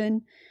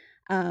conversation,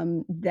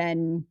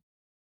 then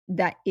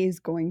that is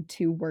going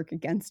to work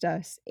against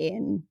us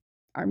in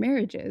our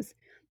marriages,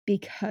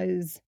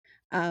 because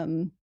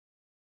um,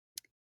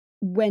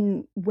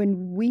 when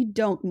we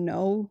don't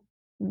know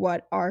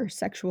what our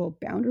sexual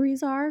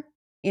boundaries are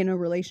in a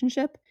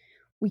relationship,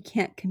 we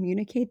can't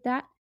communicate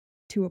that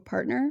to a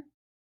partner,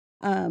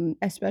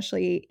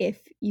 especially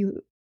if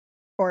you,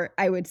 or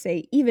I would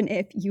say, even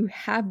if you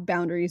have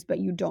boundaries but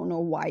you don't know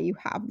why you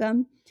have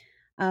them,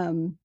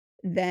 um,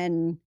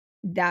 then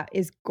that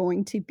is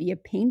going to be a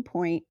pain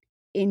point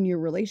in your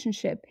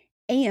relationship.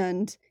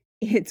 And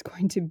it's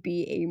going to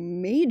be a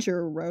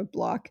major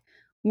roadblock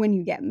when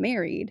you get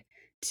married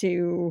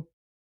to,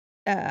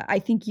 I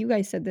think you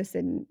guys said this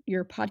in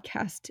your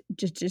podcast,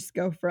 just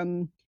go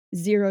from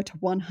 0 to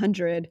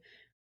 100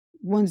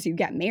 once you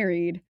get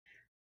married.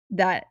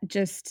 That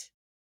just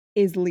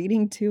is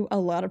leading to a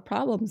lot of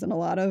problems and a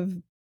lot of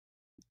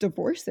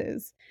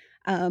divorces.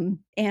 And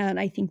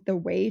I think the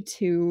way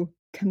to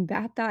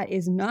combat that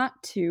is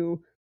not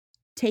to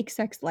take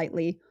sex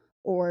lightly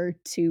or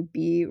to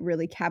be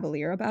really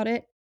cavalier about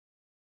it,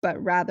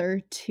 but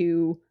rather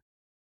to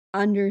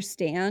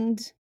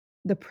understand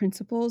the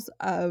principles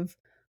of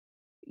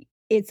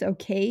it's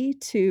okay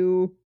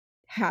to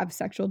have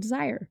sexual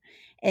desire,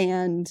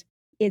 and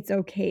it's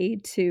okay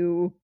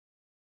to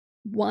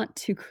want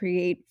to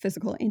create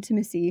physical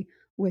intimacy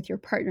with your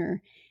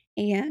partner.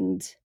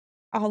 And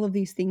all of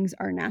these things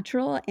are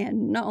natural.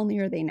 And not only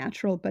are they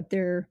natural, but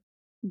they're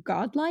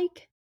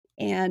godlike.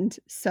 And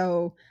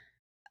so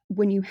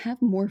when you have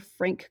more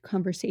frank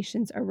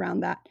conversations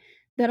around that,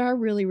 that are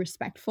really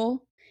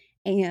respectful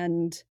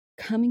and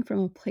coming from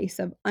a place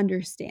of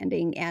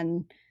understanding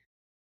and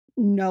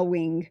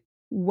knowing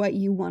what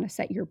you want to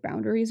set your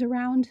boundaries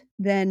around,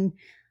 then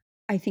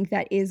I think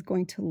that is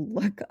going to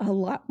look a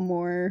lot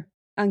more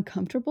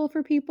uncomfortable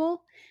for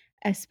people,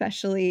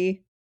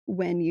 especially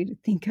when you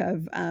think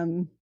of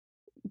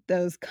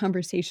those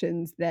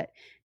conversations that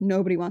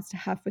nobody wants to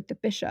have with the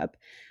bishop.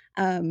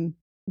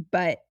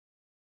 But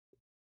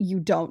you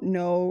don't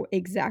know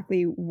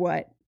exactly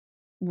what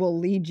will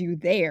lead you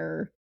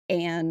there.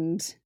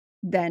 And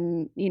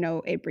then,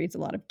 it breeds a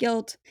lot of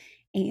guilt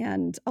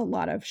and a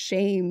lot of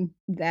shame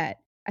that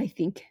I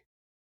think,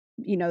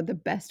 the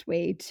best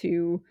way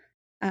to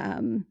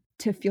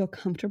feel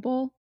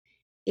comfortable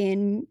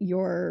in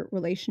your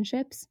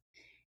relationships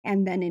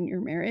and then in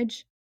your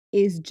marriage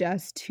is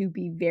just to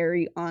be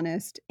very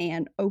honest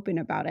and open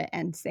about it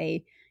and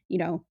say, you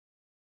know,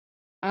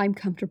 I'm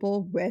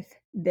comfortable with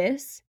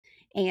this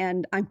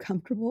and I'm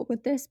comfortable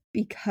with this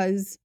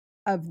because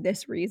of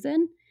this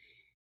reason.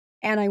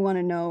 And I want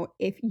to know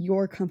if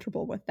you're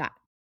comfortable with that.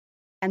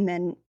 And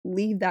then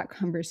leave that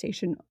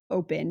conversation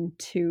open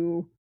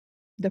to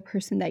the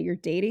person that you're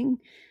dating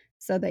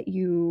so that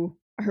you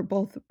are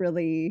both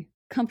really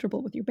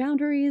comfortable with your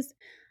boundaries,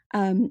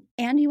 and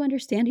you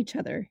understand each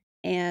other.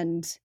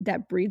 And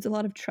that breeds a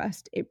lot of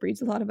trust, it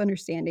breeds a lot of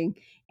understanding,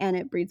 and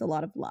it breeds a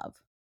lot of love.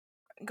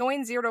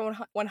 Going 0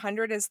 to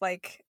 100 is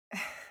like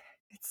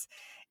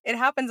it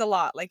happens a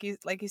lot, like you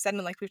said,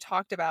 and like we've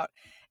talked about.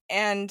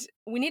 And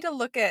we need to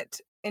look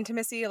at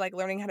intimacy like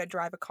learning how to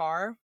drive a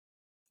car,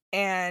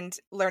 and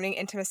learning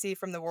intimacy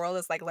from the world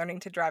is like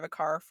learning to drive a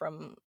car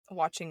from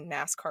watching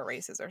NASCAR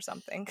races or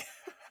something.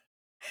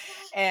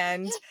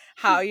 And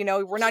how,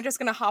 we're not just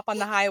going to hop on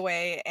the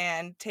highway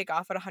and take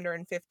off at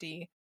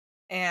 150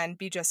 and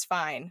be just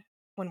fine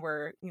when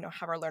we're,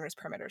 have our learner's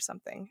permit or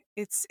something.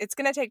 It's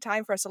going to take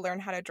time for us to learn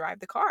how to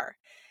drive the car.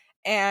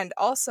 And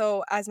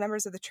also, as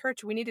members of the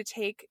church, we need to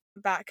take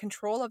back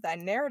control of that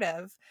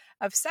narrative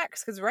of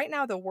sex, because right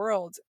now the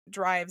world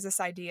drives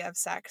this idea of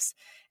sex.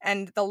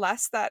 And the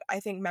less that I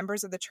think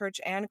members of the church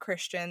and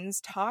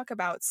Christians talk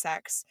about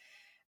sex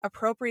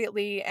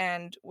appropriately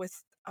and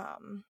with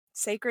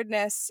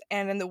sacredness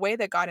and in the way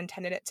that God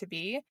intended it to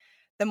be,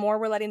 the more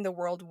we're letting the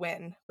world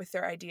win with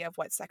their idea of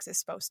what sex is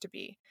supposed to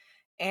be.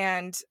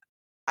 And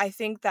I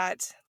think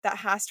that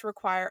has to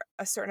require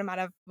a certain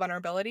amount of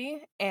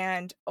vulnerability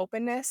and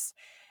openness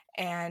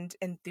and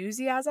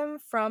enthusiasm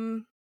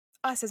from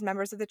us as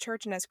members of the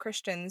church and as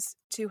Christians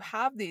to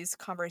have these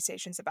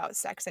conversations about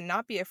sex and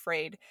not be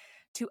afraid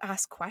to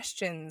ask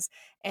questions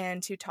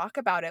and to talk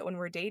about it when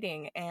we're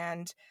dating,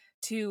 and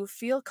to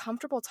feel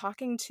comfortable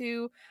talking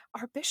to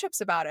our bishops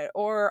about it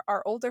or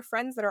our older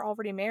friends that are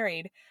already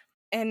married,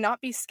 and not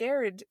be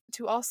scared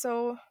to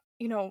also,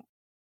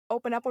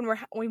 open up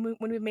when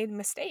we've made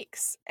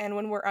mistakes and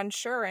when we're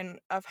unsure and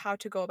of how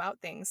to go about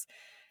things.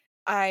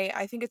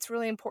 I think it's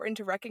really important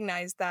to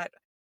recognize that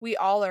we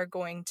all are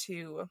going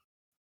to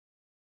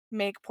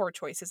make poor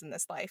choices in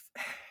this life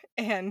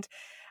and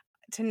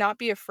to not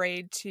be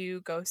afraid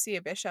to go see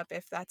a bishop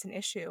if that's an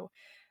issue,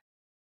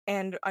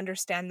 and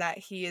understand that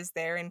he is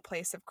there in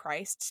place of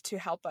Christ to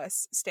help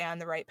us stay on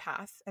the right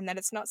path, and that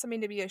it's not something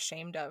to be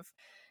ashamed of,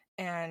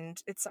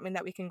 and it's something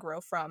that we can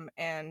grow from.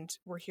 And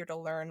we're here to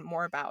learn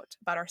more about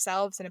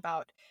ourselves and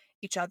about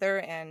each other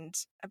and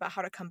about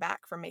how to come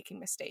back from making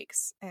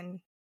mistakes and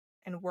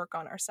work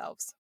on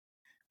ourselves.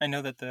 I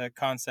know that the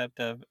concept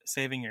of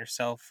saving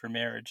yourself for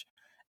marriage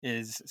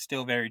is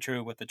still very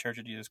true with the Church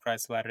of Jesus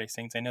Christ of Latter-day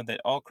Saints. I know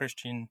that all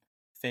Christian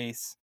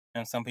faiths,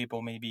 some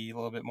people may be a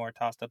little bit more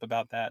tossed up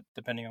about that,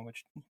 depending on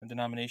which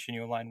denomination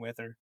you align with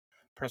or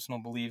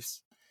personal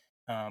beliefs.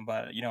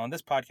 But on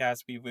this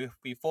podcast,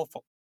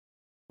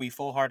 we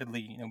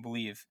full-heartedly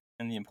believe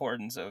in the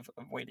importance of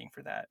waiting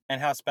for that,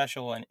 and how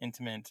special and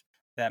intimate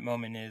that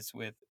moment is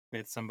with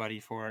somebody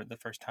for the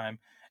first time,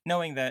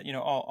 knowing that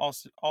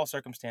all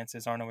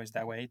circumstances aren't always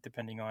that way,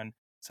 depending on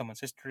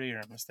someone's history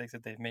or mistakes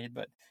that they've made.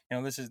 But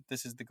this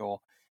is the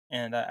goal.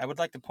 And I would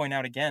like to point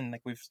out again,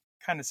 like we've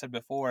kind of said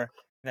before,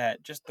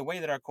 that just the way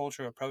that our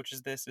culture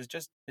approaches this is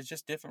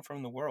just different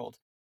from the world.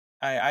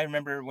 I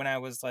remember when I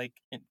was like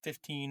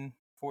 15,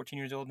 14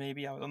 years old,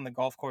 maybe, I was on the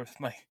golf course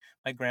with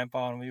my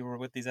grandpa, and we were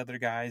with these other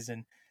guys,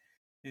 and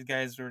these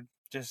guys were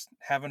just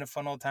having a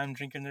fun old time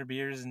drinking their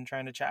beers and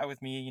trying to chat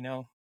with me,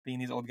 being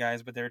these old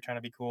guys, but they were trying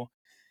to be cool.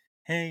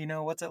 Hey,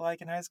 what's it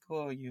like in high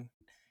school? You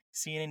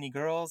seeing any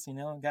girls?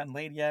 Gotten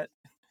laid yet?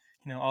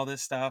 All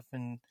this stuff.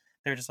 And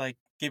they're just like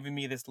giving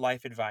me this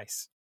life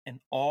advice. And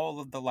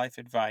all of the life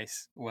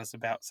advice was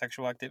about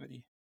sexual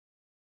activity.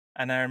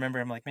 And I remember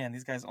I'm like, man,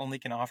 these guys only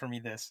can offer me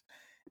this.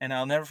 And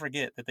I'll never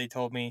forget that they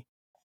told me,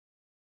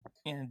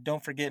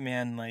 don't forget,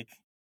 man, like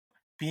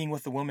being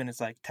with a woman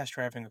is like test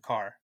driving a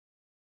car.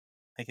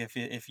 Like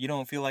if you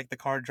don't feel like the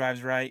car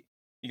drives right,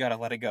 you got to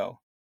let it go.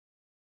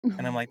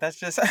 And I'm like, that's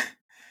just,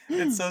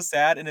 it's so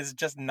sad. And it's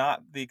just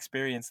not the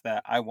experience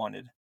that I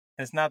wanted.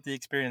 It's not the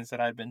experience that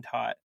I've been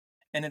taught.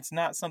 And it's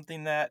not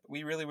something that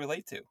we really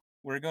relate to.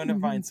 We're going to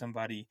find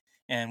somebody,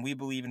 and we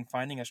believe in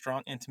finding a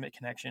strong, intimate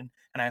connection.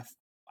 And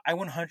I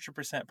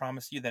 100%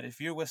 promise you that if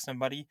you're with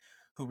somebody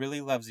who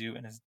really loves you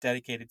and is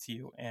dedicated to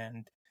you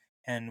and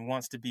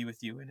wants to be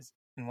with you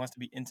and wants to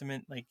be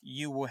intimate, like,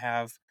 you will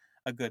have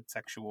a good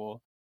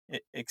sexual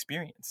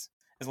experience,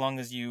 as long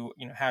as you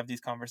know, have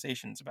these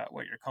conversations about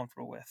what you're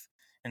comfortable with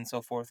and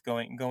so forth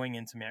going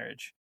into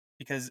marriage.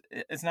 Because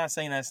it's not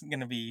saying that's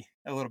going to be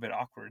a little bit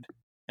awkward.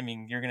 I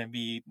mean, you're going to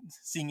be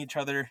seeing each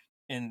other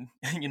in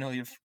you know,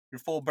 your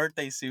full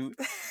birthday suit,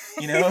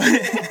 you know.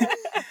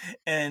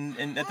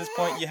 And at this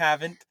point you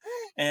haven't,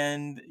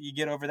 and you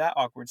get over that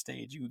awkward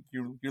stage.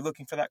 You're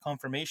looking for that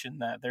confirmation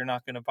that they're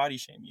not going to body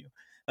shame you,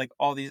 like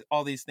all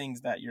these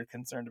things that you're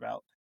concerned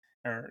about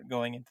are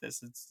going into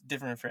this. It's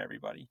different for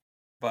everybody,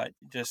 but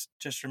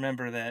just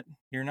remember that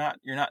you're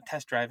not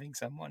test driving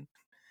someone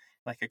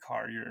like a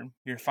car.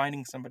 You're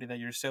finding somebody that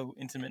you're so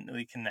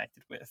intimately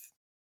connected with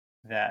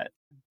that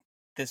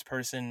this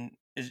person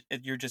is,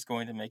 you're just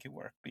going to make it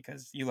work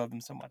because you love them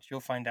so much.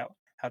 You'll find out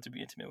how to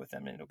be intimate with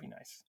them, and it'll be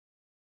nice.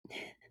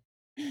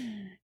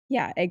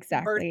 Yeah,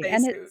 exactly. Birthday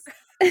And suit.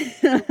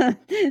 it's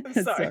I'm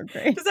that's sorry. so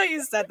great. Just how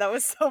you said that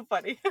was so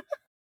funny.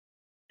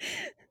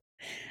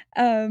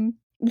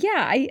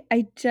 Yeah,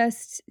 I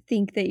just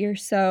think that you're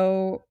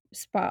so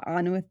spot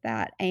on with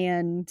that,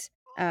 and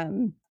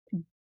um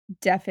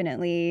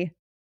definitely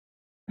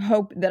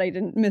hope that I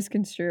didn't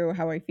misconstrue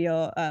how I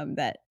feel,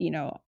 that,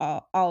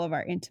 all of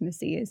our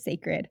intimacy is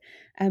sacred,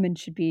 and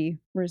should be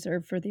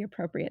reserved for the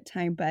appropriate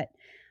time.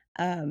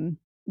 Um,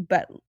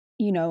 but,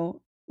 you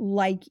know,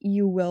 like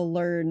you will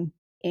learn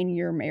in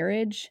your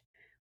marriage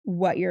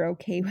what you're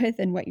okay with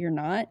and what you're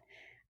not.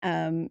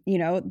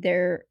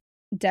 There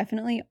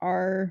definitely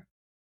are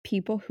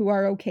people who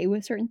are okay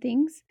with certain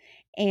things,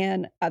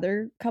 and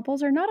other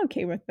couples are not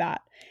okay with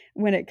that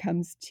when it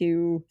comes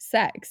to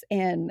sex.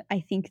 And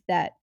I think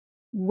that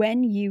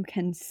when you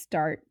can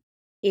start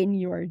in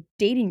your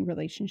dating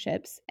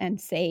relationships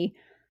and say,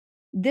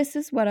 this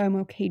is what I'm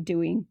okay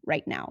doing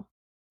right now,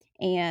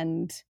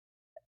 and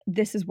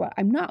this is what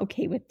I'm not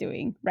okay with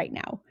doing right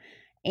now,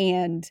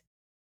 and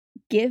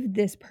give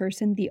this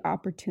person the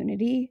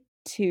opportunity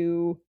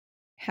to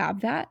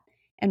have that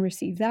and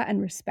receive that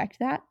and respect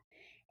that.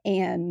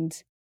 And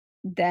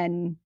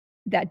then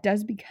that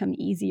does become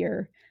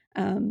easier,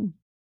 um,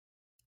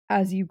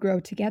 as you grow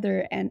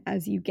together and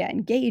as you get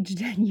engaged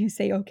and you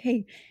say,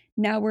 okay,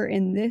 now we're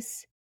in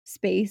this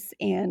space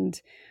and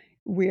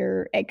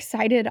we're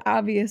excited,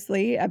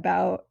 obviously,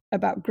 about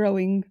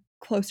growing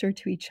closer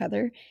to each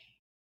other,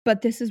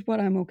 but this is what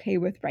I'm okay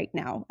with right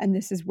now, and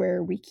this is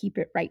where we keep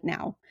it right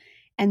now.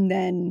 And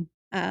then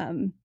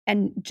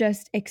and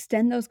just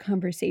extend those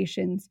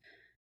conversations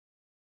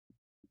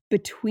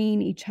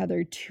between each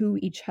other to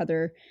each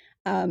other,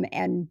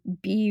 and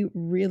be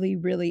really,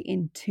 really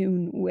in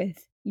tune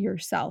with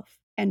yourself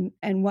and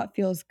what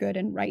feels good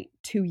and right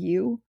to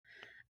you.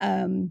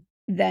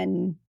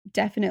 Then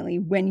definitely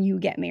when you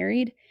get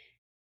married,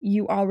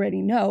 you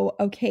already know,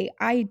 okay,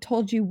 I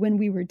told you when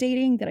we were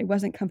dating that I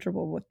wasn't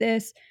comfortable with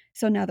this.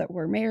 So now that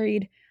we're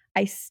married,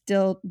 I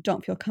still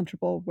don't feel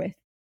comfortable with,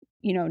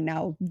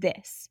 now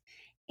this.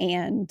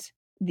 And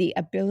the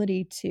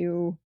ability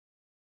to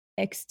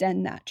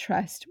extend that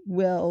trust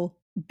will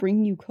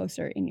bring you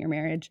closer in your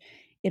marriage.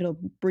 It'll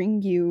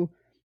bring you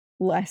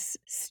less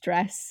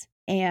stress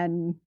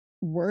and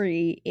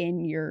worry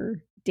in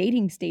your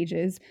dating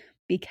stages,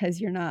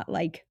 because you're not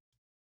like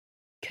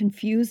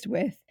confused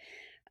with,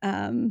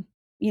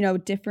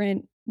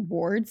 different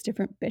wards,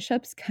 different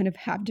bishops kind of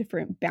have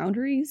different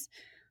boundaries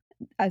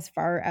as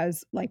far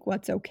as like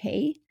what's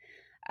okay.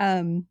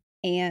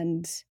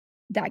 And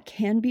that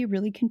can be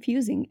really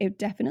confusing. It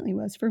definitely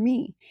was for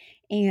me.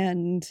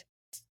 And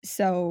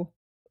so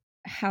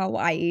how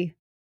I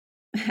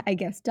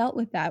guess dealt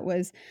with that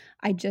was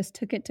I just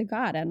took it to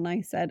God and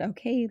I said,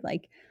 okay,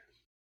 like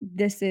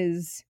this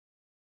is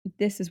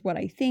what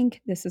I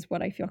think, this is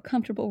what I feel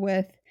comfortable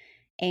with,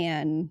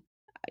 and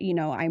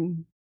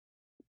I'm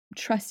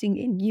trusting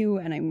in you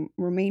and I'm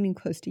remaining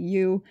close to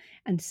you.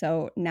 And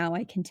so now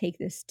I can take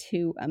this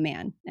to a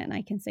man and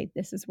I can say,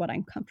 this is what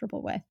I'm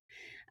comfortable with.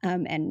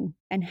 And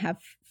have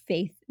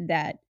faith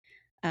that,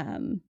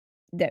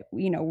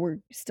 we're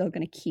still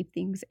going to keep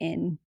things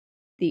in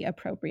the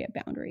appropriate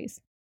boundaries.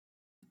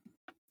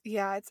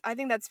 Yeah, I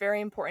think that's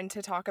very important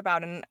to talk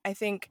about. And I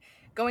think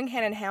going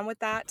hand in hand with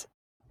that,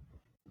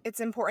 it's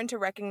important to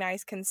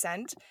recognize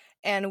consent.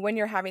 And when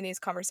you're having these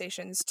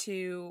conversations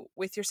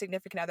with your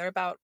significant other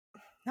about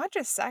not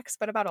just sex,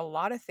 but about a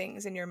lot of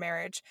things in your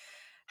marriage,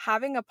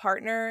 having a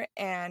partner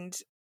and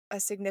a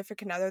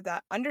significant other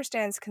that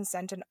understands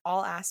consent in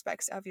all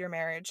aspects of your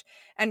marriage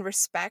and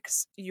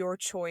respects your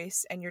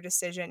choice and your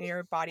decision,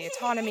 your body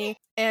autonomy,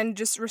 and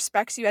just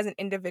respects you as an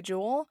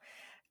individual,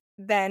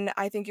 then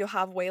I think you'll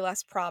have way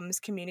less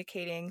problems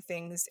communicating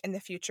things in the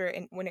future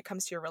when it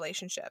comes to your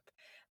relationship.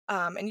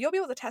 And you'll be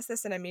able to test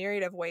this in a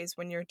myriad of ways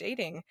when you're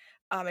dating.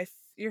 If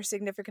your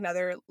significant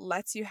other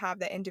lets you have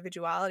that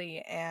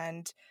individuality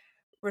and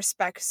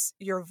respects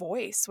your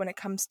voice when it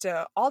comes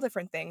to all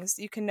different things.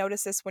 You can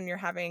notice this when you're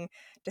having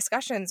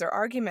discussions or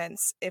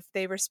arguments, if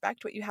they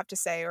respect what you have to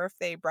say or if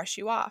they brush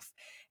you off.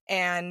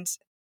 And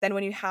then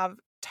when you have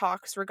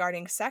talks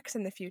regarding sex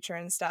in the future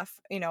and stuff,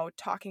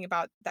 talking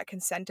about that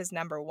consent is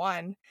number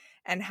one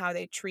and how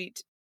they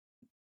treat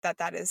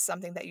that is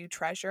something that you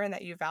treasure and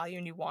that you value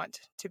and you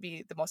want to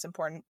be the most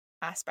important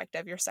aspect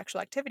of your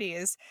sexual activity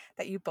is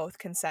that you both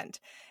consent.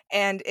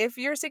 And if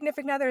your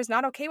significant other is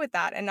not okay with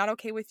that and not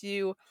okay with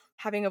you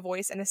having a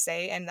voice and a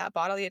say and that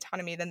bodily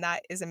autonomy, then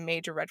that is a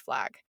major red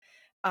flag.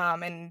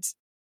 And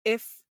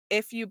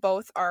if you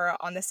both are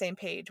on the same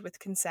page with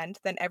consent,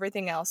 then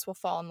everything else will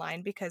fall in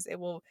line because it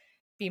will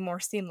be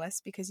more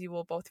seamless because you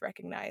will both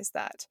recognize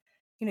that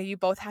you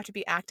both have to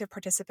be active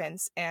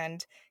participants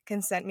and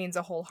consent means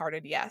a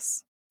wholehearted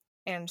yes.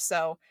 And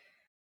so,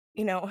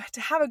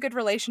 to have a good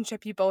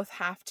relationship, you both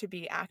have to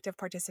be active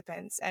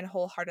participants and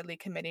wholeheartedly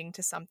committing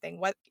to something,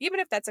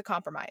 even if that's a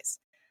compromise.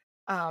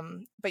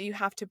 But you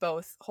have to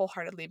both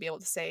wholeheartedly be able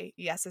to say,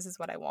 yes, this is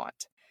what I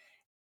want.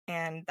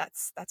 And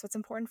that's what's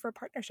important for a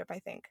partnership, I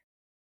think.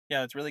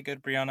 Yeah, it's really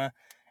good, Brianna.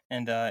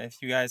 And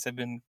if you guys have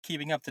been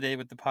keeping up to date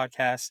with the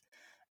podcast,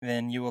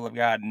 then you will have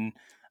gotten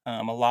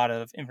a lot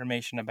of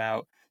information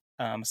about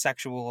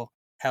sexual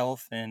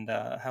health and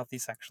healthy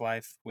sex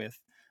life with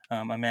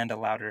Amanda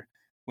Louder,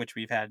 which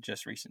we've had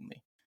just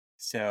recently.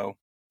 So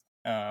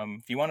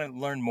if you want to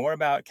learn more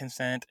about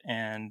consent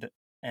and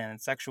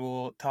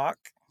sexual talk,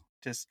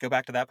 just go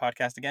back to that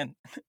podcast again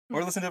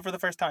or listen to it for the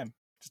first time.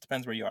 Just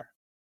depends where you are.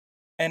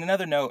 And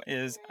another note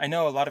is I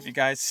know a lot of you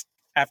guys,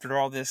 after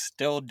all this,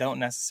 still don't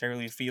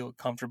necessarily feel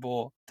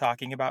comfortable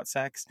talking about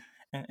sex,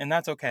 and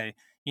that's okay.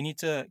 You need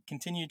to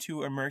continue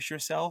to immerse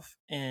yourself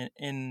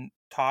in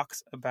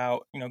talks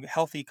about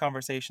healthy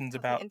conversations Healthy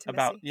about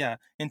intimacy.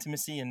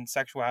 intimacy and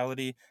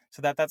sexuality,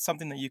 so that's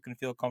something that you can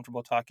feel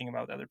comfortable talking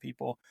about with other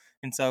people.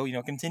 And so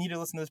continue to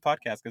listen to this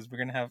podcast because we're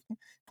gonna have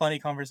plenty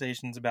of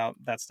conversations about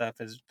that stuff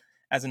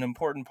as an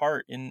important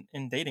part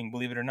in dating.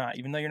 Believe it or not,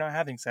 even though you're not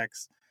having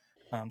sex.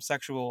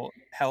 Sexual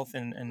health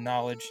and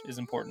knowledge is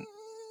important.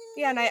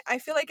 Yeah, and I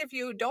feel like if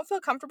you don't feel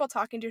comfortable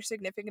talking to your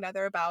significant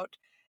other about,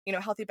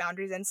 healthy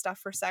boundaries and stuff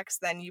for sex,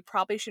 then you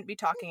probably shouldn't be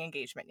talking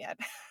engagement yet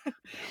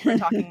or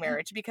talking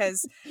marriage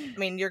because,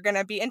 you're going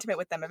to be intimate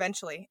with them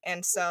eventually.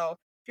 And so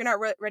if you're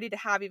not ready to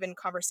have even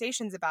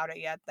conversations about it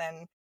yet,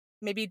 then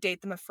maybe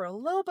date them for a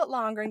little bit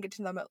longer and get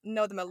to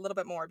know them a little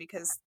bit more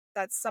because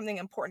that's something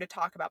important to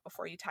talk about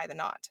before you tie the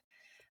knot.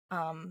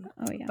 Oh,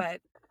 yeah.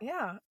 But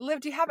yeah,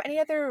 Liv, do you have any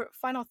other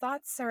final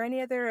thoughts or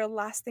any other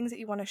last things that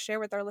you want to share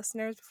with our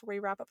listeners before we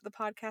wrap up the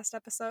podcast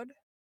episode?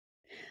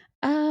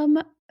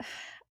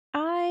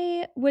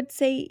 I would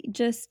say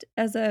just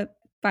as a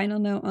final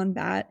note on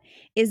that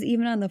is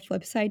even on the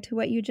flip side to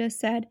what you just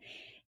said,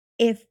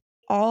 if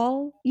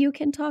all you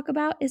can talk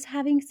about is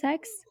having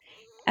sex,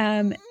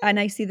 and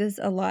I see this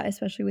a lot,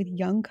 especially with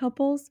young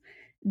couples,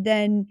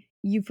 then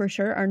you for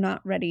sure are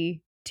not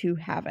ready to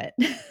have it.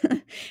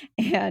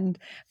 And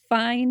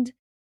find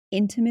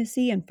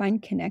intimacy and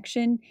find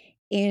connection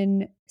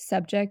in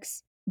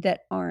subjects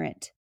that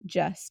aren't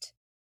just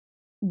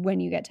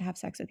when you get to have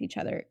sex with each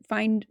other.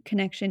 Find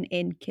connection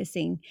in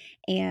kissing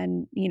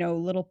and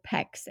little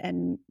pecks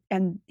and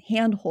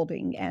hand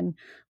holding and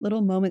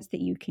little moments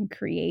that you can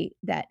create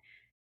that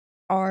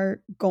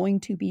are going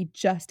to be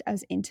just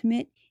as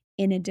intimate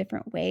in a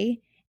different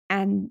way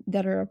and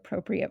that are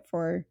appropriate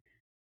for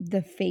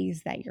the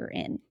phase that you're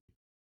in.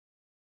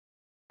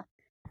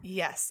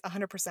 Yes,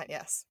 100%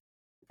 yes.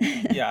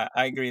 Yeah,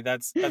 I agree.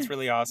 That's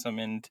really awesome.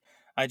 And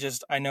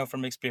I know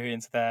from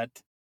experience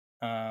that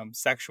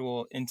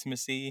sexual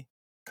intimacy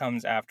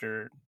comes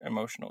after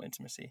emotional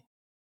intimacy.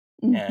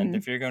 And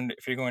if you're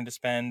going to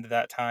spend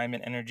that time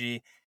and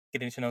energy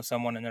getting to know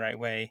someone in the right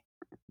way,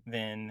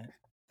 then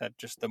that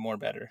just the more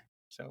better.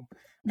 So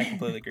I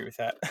completely agree with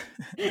that.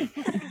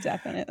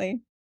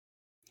 Definitely.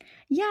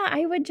 Yeah,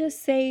 I would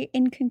just say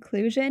in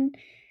conclusion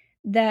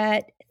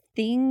that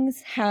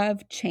things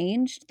have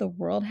changed. The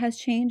world has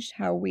changed.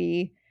 How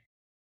we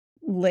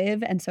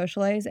live and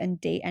socialize and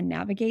date and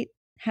navigate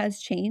has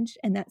changed,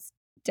 and that's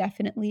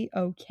definitely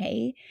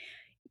okay.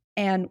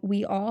 And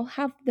we all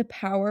have the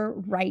power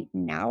right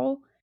now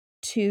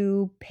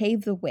to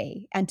pave the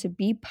way and to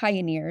be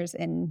pioneers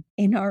in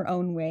our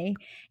own way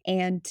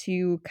and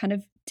to kind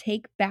of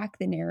take back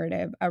the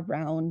narrative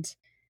around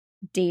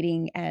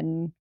dating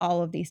and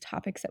all of these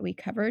topics that we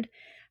covered.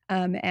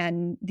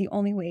 And the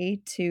only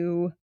way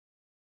to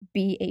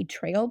be a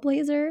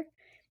trailblazer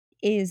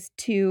is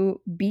to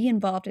be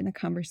involved in the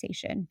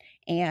conversation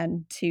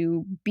and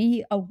to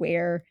be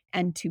aware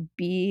and to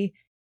be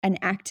an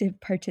active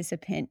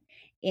participant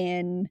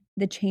in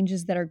the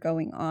changes that are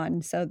going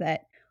on so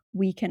that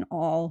we can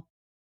all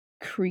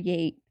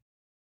create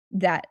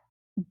that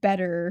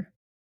better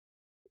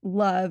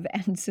love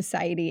and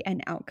society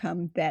and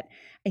outcome that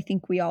I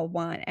think we all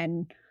want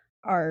and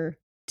are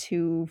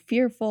too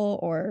fearful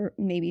or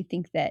maybe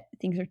think that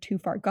things are too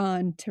far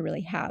gone to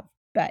really have.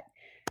 But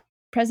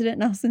President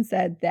Nelson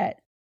said that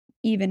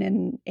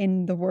even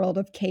in the world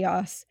of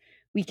chaos,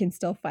 we can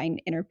still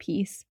find inner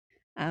peace.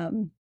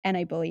 And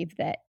I believe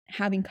that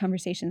having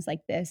conversations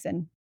like this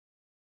and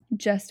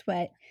just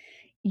what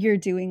you're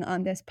doing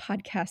on this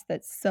podcast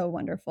that's so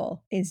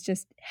wonderful is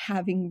just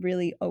having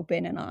really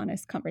open and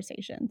honest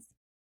conversations.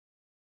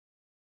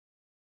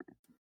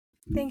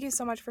 Thank you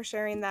so much for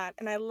sharing that.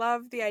 And I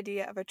love the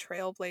idea of a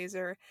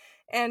trailblazer.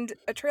 And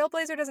a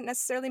trailblazer doesn't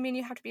necessarily mean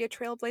you have to be a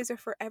trailblazer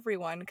for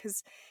everyone,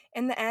 because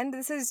in the end,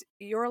 this is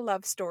your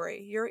love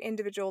story, your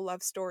individual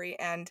love story.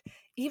 And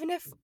even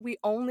if we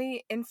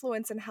only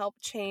influence and help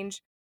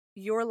change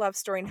your love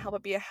story and help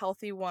it be a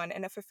healthy one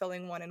and a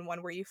fulfilling one and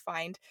one where you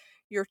find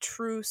your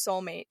true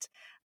soulmate,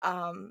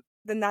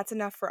 then that's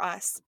enough for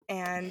us.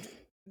 And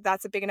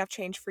that's a big enough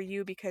change for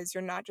you, because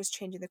you're not just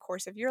changing the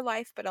course of your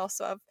life, but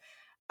also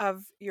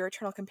of your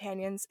eternal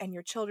companions and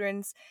your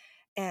children's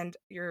and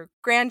your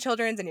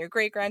grandchildren's and your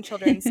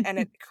great-grandchildren's. And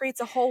it creates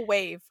a whole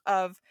wave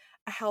of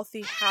a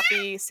healthy,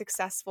 happy,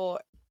 successful,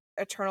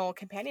 eternal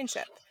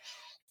companionship.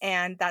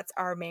 And that's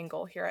our main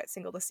goal here at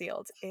Single to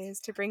Sealed,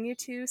 is to bring you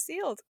to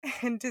sealed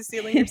and to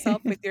sealing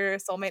yourself with your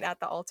soulmate at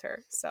the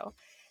altar. So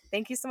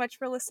thank you so much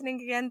for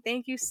listening again.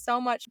 Thank you so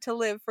much to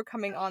Liv for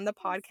coming on the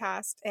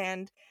podcast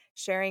and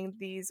sharing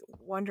these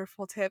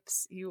wonderful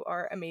tips. You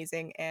are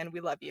amazing and we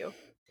love you.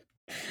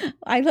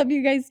 I love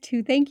you guys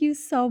too. Thank you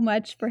so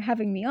much for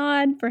having me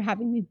on, for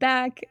having me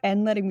back,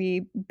 and letting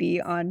me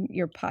be on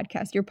your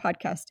podcast. Your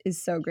podcast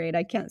is so great.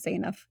 I can't say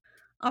enough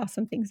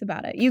awesome things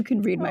about it. You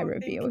can read my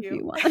review if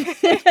you want.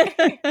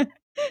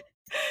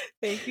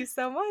 Thank you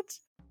so much.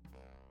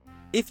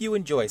 If you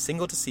enjoy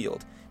Single to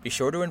Sealed, be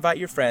sure to invite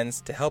your friends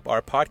to help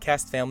our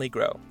podcast family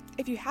grow.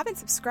 If you haven't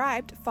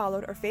subscribed,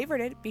 followed, or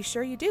favorited, be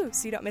sure you do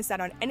so you don't miss out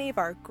on any of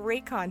our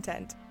great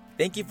content.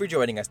 Thank you for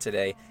joining us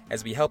today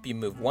as we help you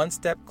move one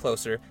step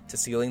closer to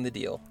sealing the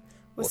deal.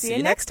 We'll see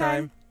you next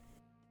time.